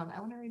is blown. I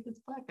want to read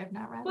this book. I've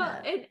not read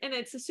it. And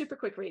it's a super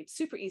quick read,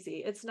 super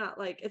easy. It's not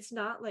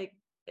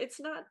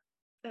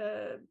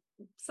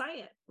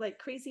science, like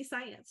crazy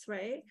science,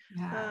 right?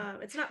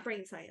 It's not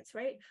brain science,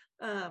 right?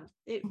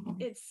 It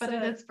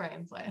is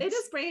brain science. It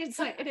is brain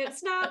science.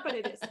 It's not, but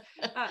it is.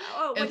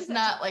 It's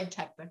not like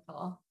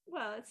technical.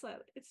 Well, it's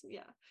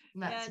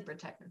not super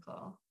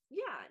technical.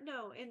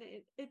 No, and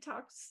it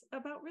talks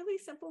about really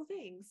simple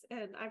things.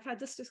 And I've had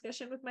this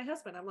discussion with my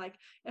husband. I'm like,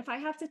 if I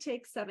have to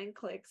take 7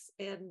 clicks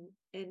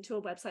into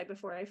a website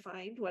before I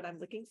find what I'm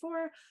looking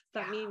for,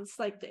 that means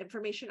like the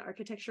information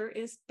architecture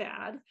is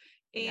bad,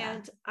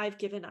 and I've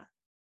given up.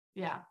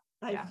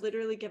 I've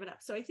literally given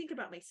up. So I think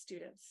about my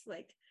students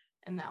like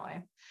in that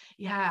way.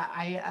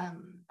 I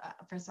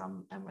first of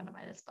all, I'm going to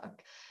buy this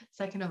book.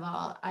 Second of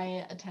all,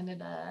 I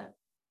attended a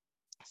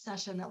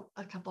session,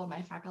 a couple of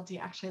my faculty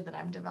actually that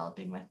I'm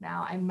developing with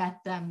now. I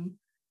met them,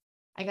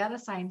 I got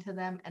assigned to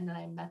them, and then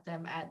I met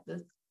them at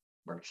this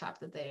workshop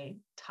that they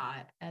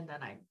taught, and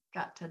then I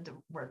got to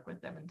work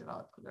with them and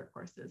develop their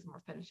courses, and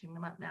we're finishing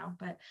them up now.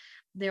 But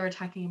they were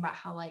talking about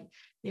how like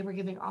they were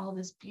giving all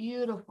this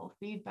beautiful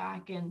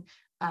feedback, and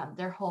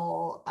their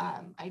whole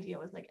idea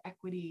was like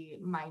equity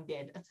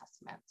minded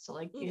assessment. So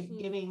like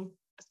giving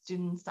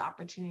students the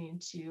opportunity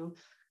to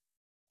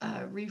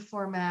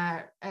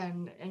reformat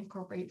and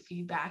incorporate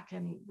feedback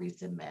and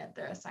resubmit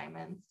their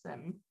assignments,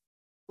 and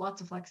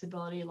lots of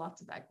flexibility,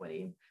 lots of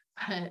equity.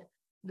 But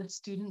the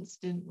students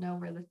didn't know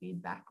where the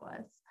feedback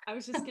was. I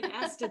was just going to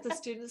ask, did the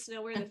students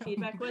know where the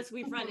feedback was?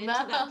 We've run into No.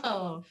 that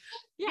problem.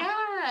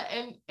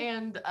 Yeah.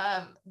 And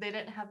they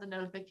didn't have the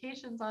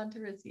notifications on to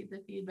receive the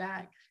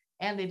feedback,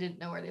 and they didn't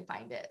know where to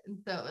find it. And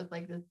so it was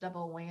like this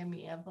double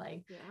whammy of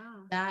like,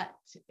 that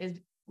is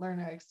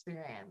learner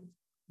experience.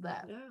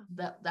 That's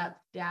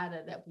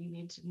data that we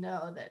need to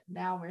know, that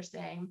now we're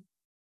saying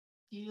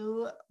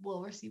you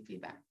will receive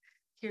feedback.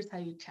 Here's how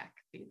you check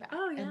feedback.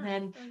 And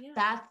then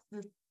that's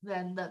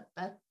the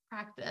best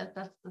practice.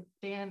 That's the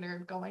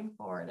standard going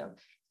forward of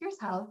here's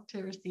how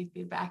to receive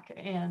feedback,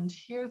 and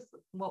here's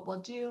what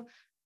we'll do.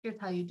 Here's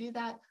how you do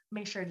that.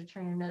 Make sure to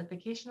turn your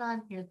notification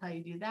on. Here's how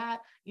you do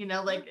that.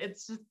 Like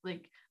it's just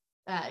like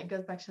it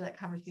goes back to that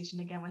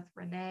conversation again with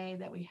Renee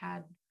that we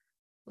had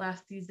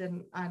last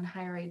season on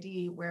Higher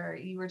ID, where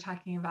you were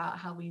talking about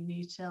how we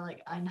need to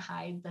like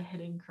unhide the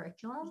hidden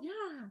curriculum.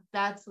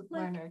 That's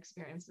learner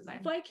experience design.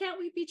 Why can't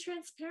we be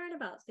transparent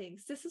about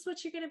things? This is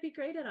what you're going to be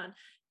graded on.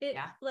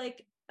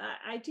 Like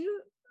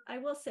I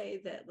will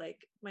say that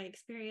like my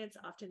experience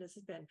often has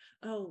been,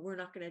 oh, we're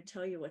not going to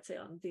tell you what's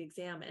on the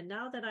exam. And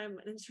now that I'm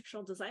an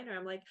instructional designer,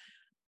 I'm like,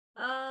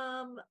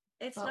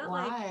 it's but not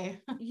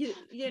why? Like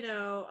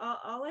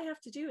all I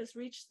have to do is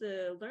reach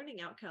the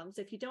learning outcomes.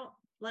 If you don't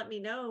let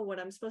me know what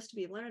I'm supposed to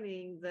be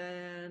learning,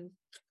 then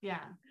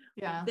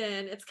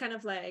then it's kind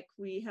of like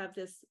we have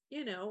this,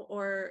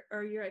 or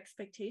your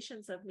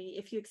expectations of me.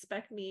 If you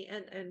expect me,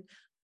 and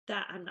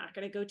that I'm not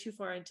going to go too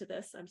far into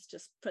this, I'm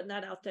just putting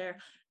that out there.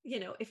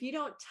 If you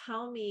don't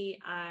tell me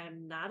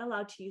I'm not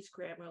allowed to use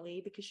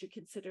Grammarly because you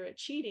consider it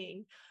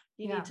cheating,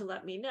 you need to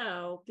let me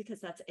know, because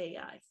that's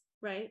AI,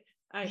 right?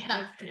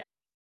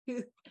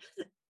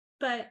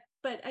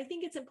 But I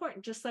think it's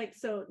important, just like,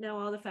 so now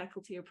all the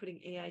faculty are putting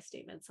AI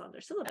statements on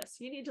their syllabus.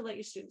 You need to let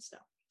your students know.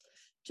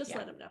 Just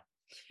let them know.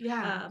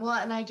 Well,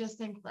 and I just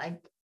think like,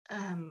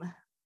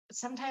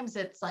 sometimes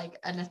it's like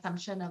an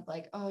assumption of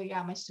like, oh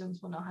yeah, my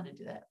students will know how to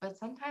do it. But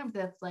sometimes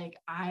it's like,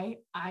 I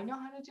know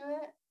how to do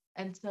it.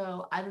 And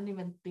so I don't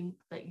even think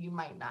that you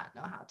might not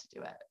know how to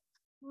do it.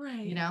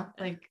 Right.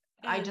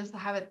 I just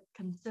haven't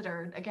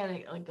considered, again,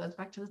 it like goes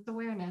back to this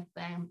awareness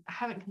thing. I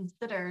haven't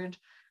considered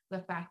the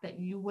fact that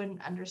you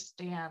wouldn't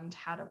understand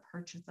how to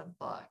purchase a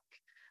book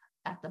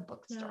at the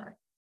bookstore.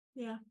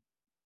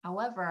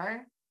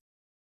 However,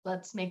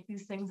 let's make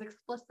these things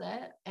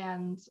explicit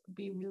and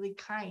be really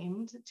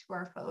kind to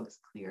our folks.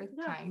 Clear is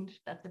kind.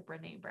 That's a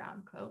Brene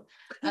Brown quote.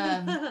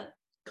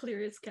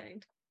 Clear is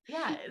kind.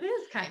 Yeah, it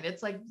is kind.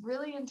 It's like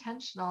really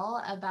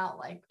intentional about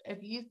like,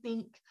 if you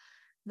think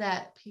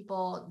that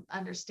people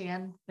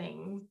understand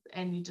things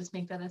and you just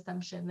make that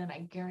assumption, then I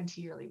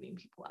guarantee you're leaving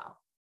people out.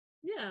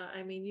 Yeah,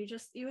 I mean, you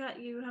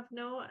have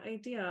no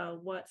idea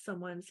what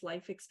someone's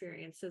life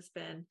experience has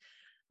been,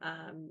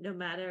 no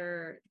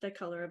matter the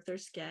color of their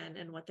skin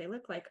and what they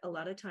look like. A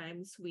lot of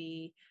times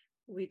we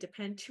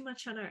depend too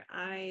much on our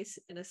eyes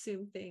and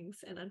assume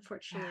things, and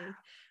unfortunately,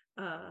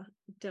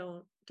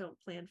 don't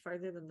plan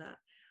farther than that.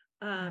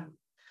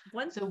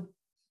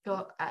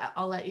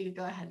 I'll let you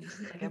go ahead in a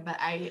second, but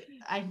I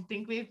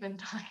think we've been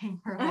talking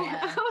for a while.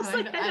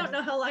 I don't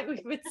know how long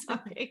we've been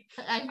talking.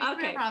 I think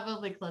we're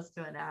probably close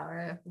to an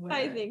hour.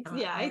 I think. So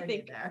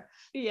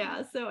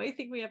I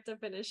think we have to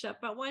finish up.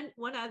 But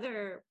one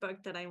other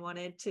book that I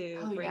wanted to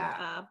bring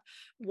up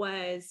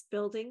was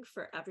Building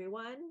for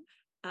Everyone,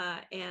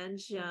 Anne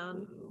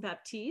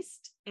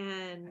Jean-Baptiste.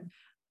 And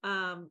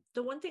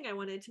the one thing I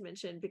wanted to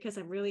mention, because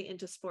I'm really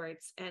into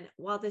sports, and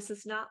while this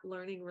is not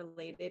learning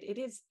related, it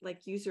is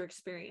like user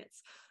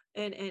experience,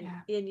 and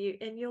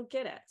you'll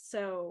get it.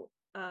 So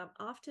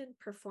often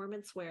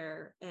performance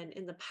wear, and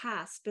in the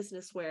past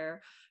business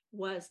wear,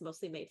 was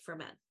mostly made for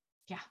men.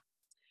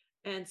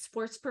 And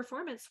sports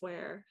performance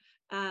wear,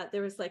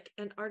 there was like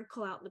an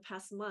article out in the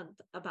past month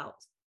about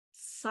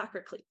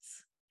soccer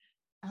cleats.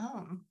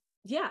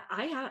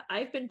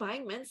 I've been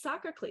buying men's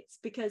soccer cleats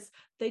because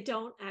they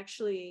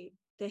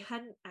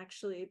hadn't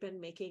actually been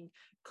making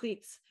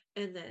cleats,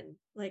 and then,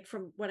 like,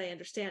 from what I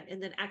understand,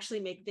 and then actually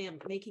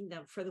making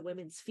them for the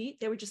women's feet.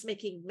 They were just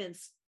making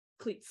men's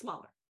cleats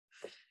smaller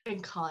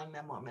and calling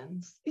them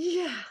women's.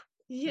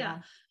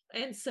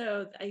 And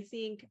so I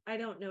think, I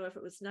don't know if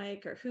it was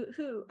Nike or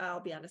who, I'll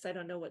be honest, I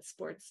don't know what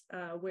sports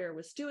wear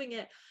was doing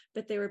it,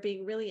 but they were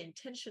being really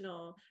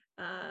intentional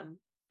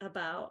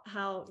about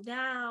how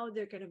now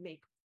they're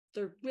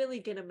really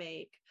going to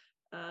make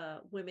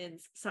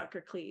women's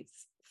soccer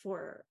cleats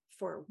for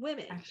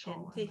women. Actual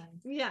and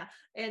women. yeah.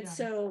 And Yeah.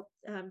 so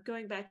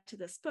going back to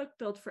this book,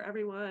 Build for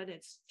Everyone,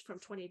 it's from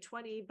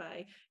 2020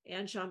 by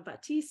Anne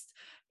Jean-Baptiste.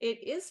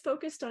 It is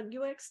focused on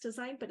UX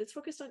design, but it's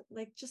focused on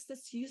like just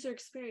this user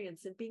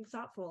experience and being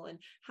thoughtful and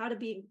how to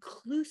be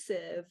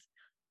inclusive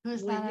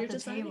Who's when not you're at the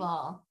designing.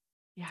 table?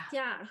 Yeah.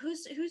 Yeah,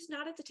 who's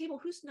not at the table,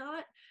 who's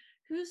not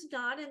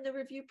in the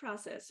review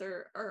process.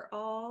 Are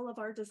all of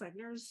our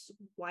designers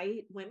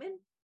white women?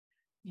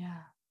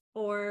 Yeah.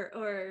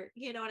 Or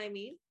you know what I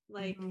mean?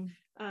 Like,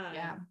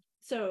 Yeah.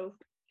 So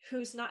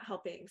who's not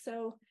helping?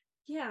 So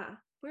yeah,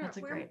 where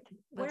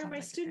are my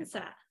students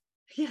at?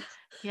 Yeah.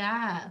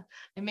 Yeah.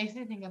 It makes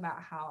me think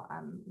about how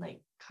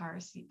like car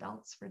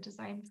seatbelts were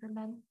designed for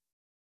men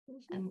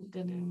and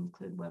didn't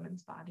include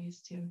women's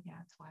bodies too. Yeah,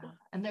 it's wild.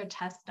 And they're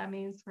test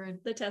dummies for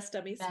the test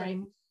dummies, men. right?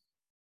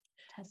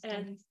 Test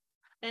dummies.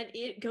 And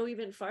it go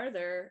even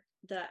farther,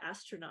 the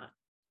astronaut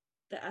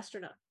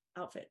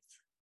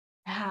outfits.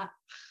 Yeah.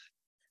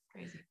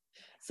 Crazy.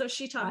 So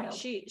she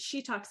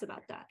talks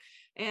about that.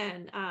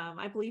 And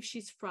I believe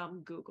she's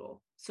from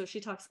Google. So she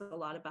talks a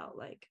lot about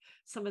like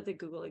some of the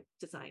Google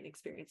design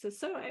experiences.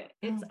 So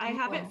I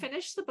haven't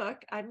finished the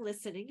book. I'm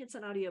listening. It's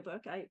an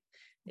audiobook.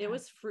 It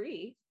was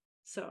free.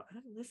 So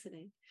I'm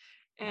listening.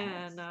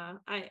 And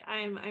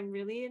I'm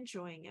really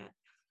enjoying it.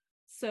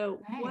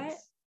 So what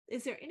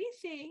is there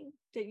anything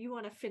that you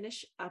want to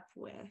finish up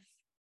with?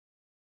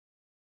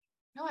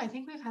 No, I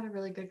think we've had a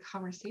really good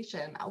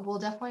conversation. We'll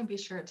definitely be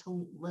sure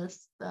to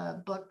list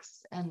the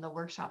books and the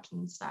workshops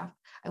and stuff.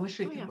 I wish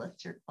we could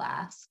list your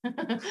class.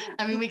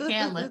 I mean, we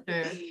can list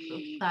your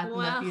class in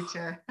the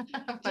future,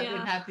 but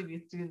we'd have to be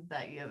students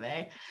at U of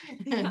A.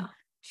 Yeah,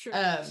 sure.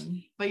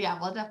 But yeah,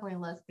 we'll definitely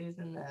list these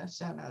in the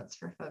show notes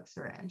for folks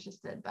who are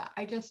interested. But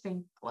I just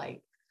think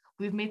like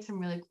we've made some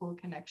really cool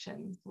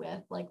connections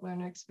with like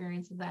learner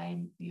experience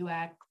design,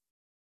 UX,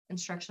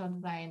 instructional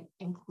design,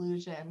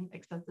 inclusion,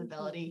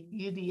 accessibility,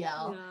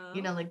 UDL,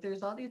 you know, like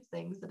there's all these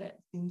things that it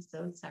seems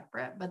so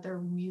separate, but they're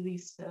really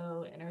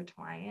so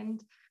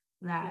intertwined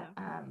that,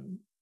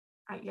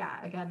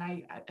 again,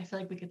 I feel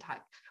like we could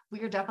talk. We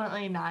are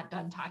definitely not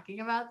done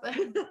talking about this.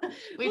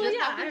 We just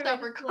have to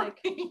stop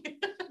recording.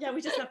 We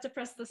just have to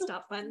press the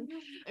stop button.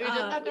 We just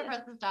have to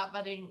press the stop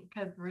button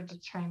because we're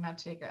just trying not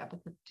to make our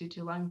episodes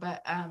too long,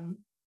 but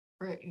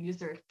for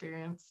user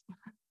experience,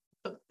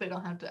 they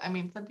don't have to. I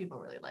mean, some people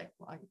really like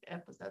long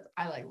episodes.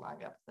 I like long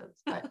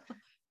episodes, but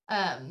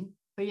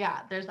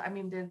yeah, there's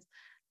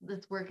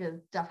this work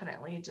is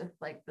definitely just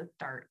like the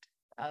start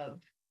of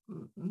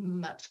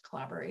much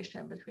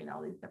collaboration between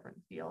all these different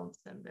fields,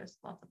 and there's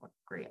lots of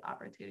great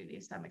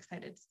opportunities. So I'm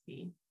excited to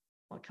see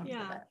what comes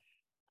of it.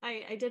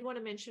 I did want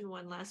to mention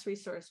one last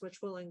resource,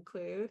 which we'll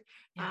include.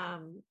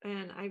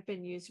 And I've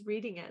been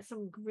reading it,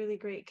 some really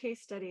great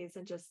case studies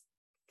and just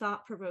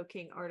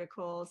thought-provoking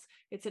articles.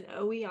 It's an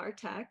OER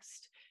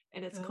text,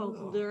 and it's called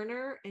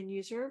Learner and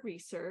User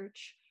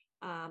Research.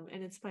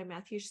 And it's by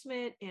Matthew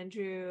Schmidt,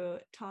 Andrew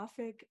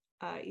Tawfik,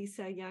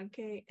 Isa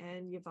Yanke,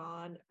 and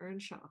Yvonne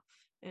Earnshaw.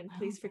 And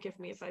please forgive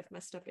me if I've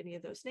messed up any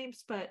of those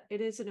names, but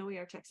it is an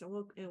OER text, and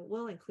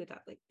we'll include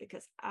that link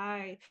because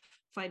I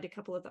find a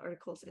couple of the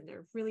articles and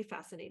they're really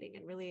fascinating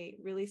and really,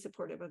 really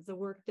supportive of the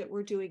work that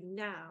we're doing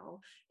now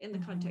in the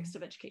context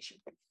of education.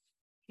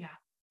 Yeah,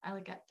 I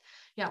like it.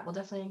 Yeah, we'll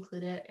definitely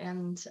include it.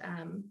 And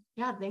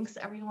thanks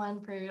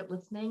everyone for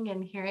listening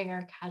and hearing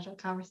our casual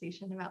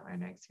conversation about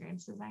learner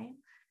experience design.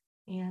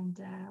 And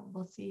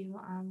we'll see you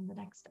on the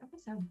next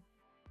episode.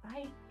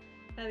 Bye.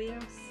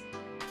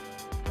 Adios.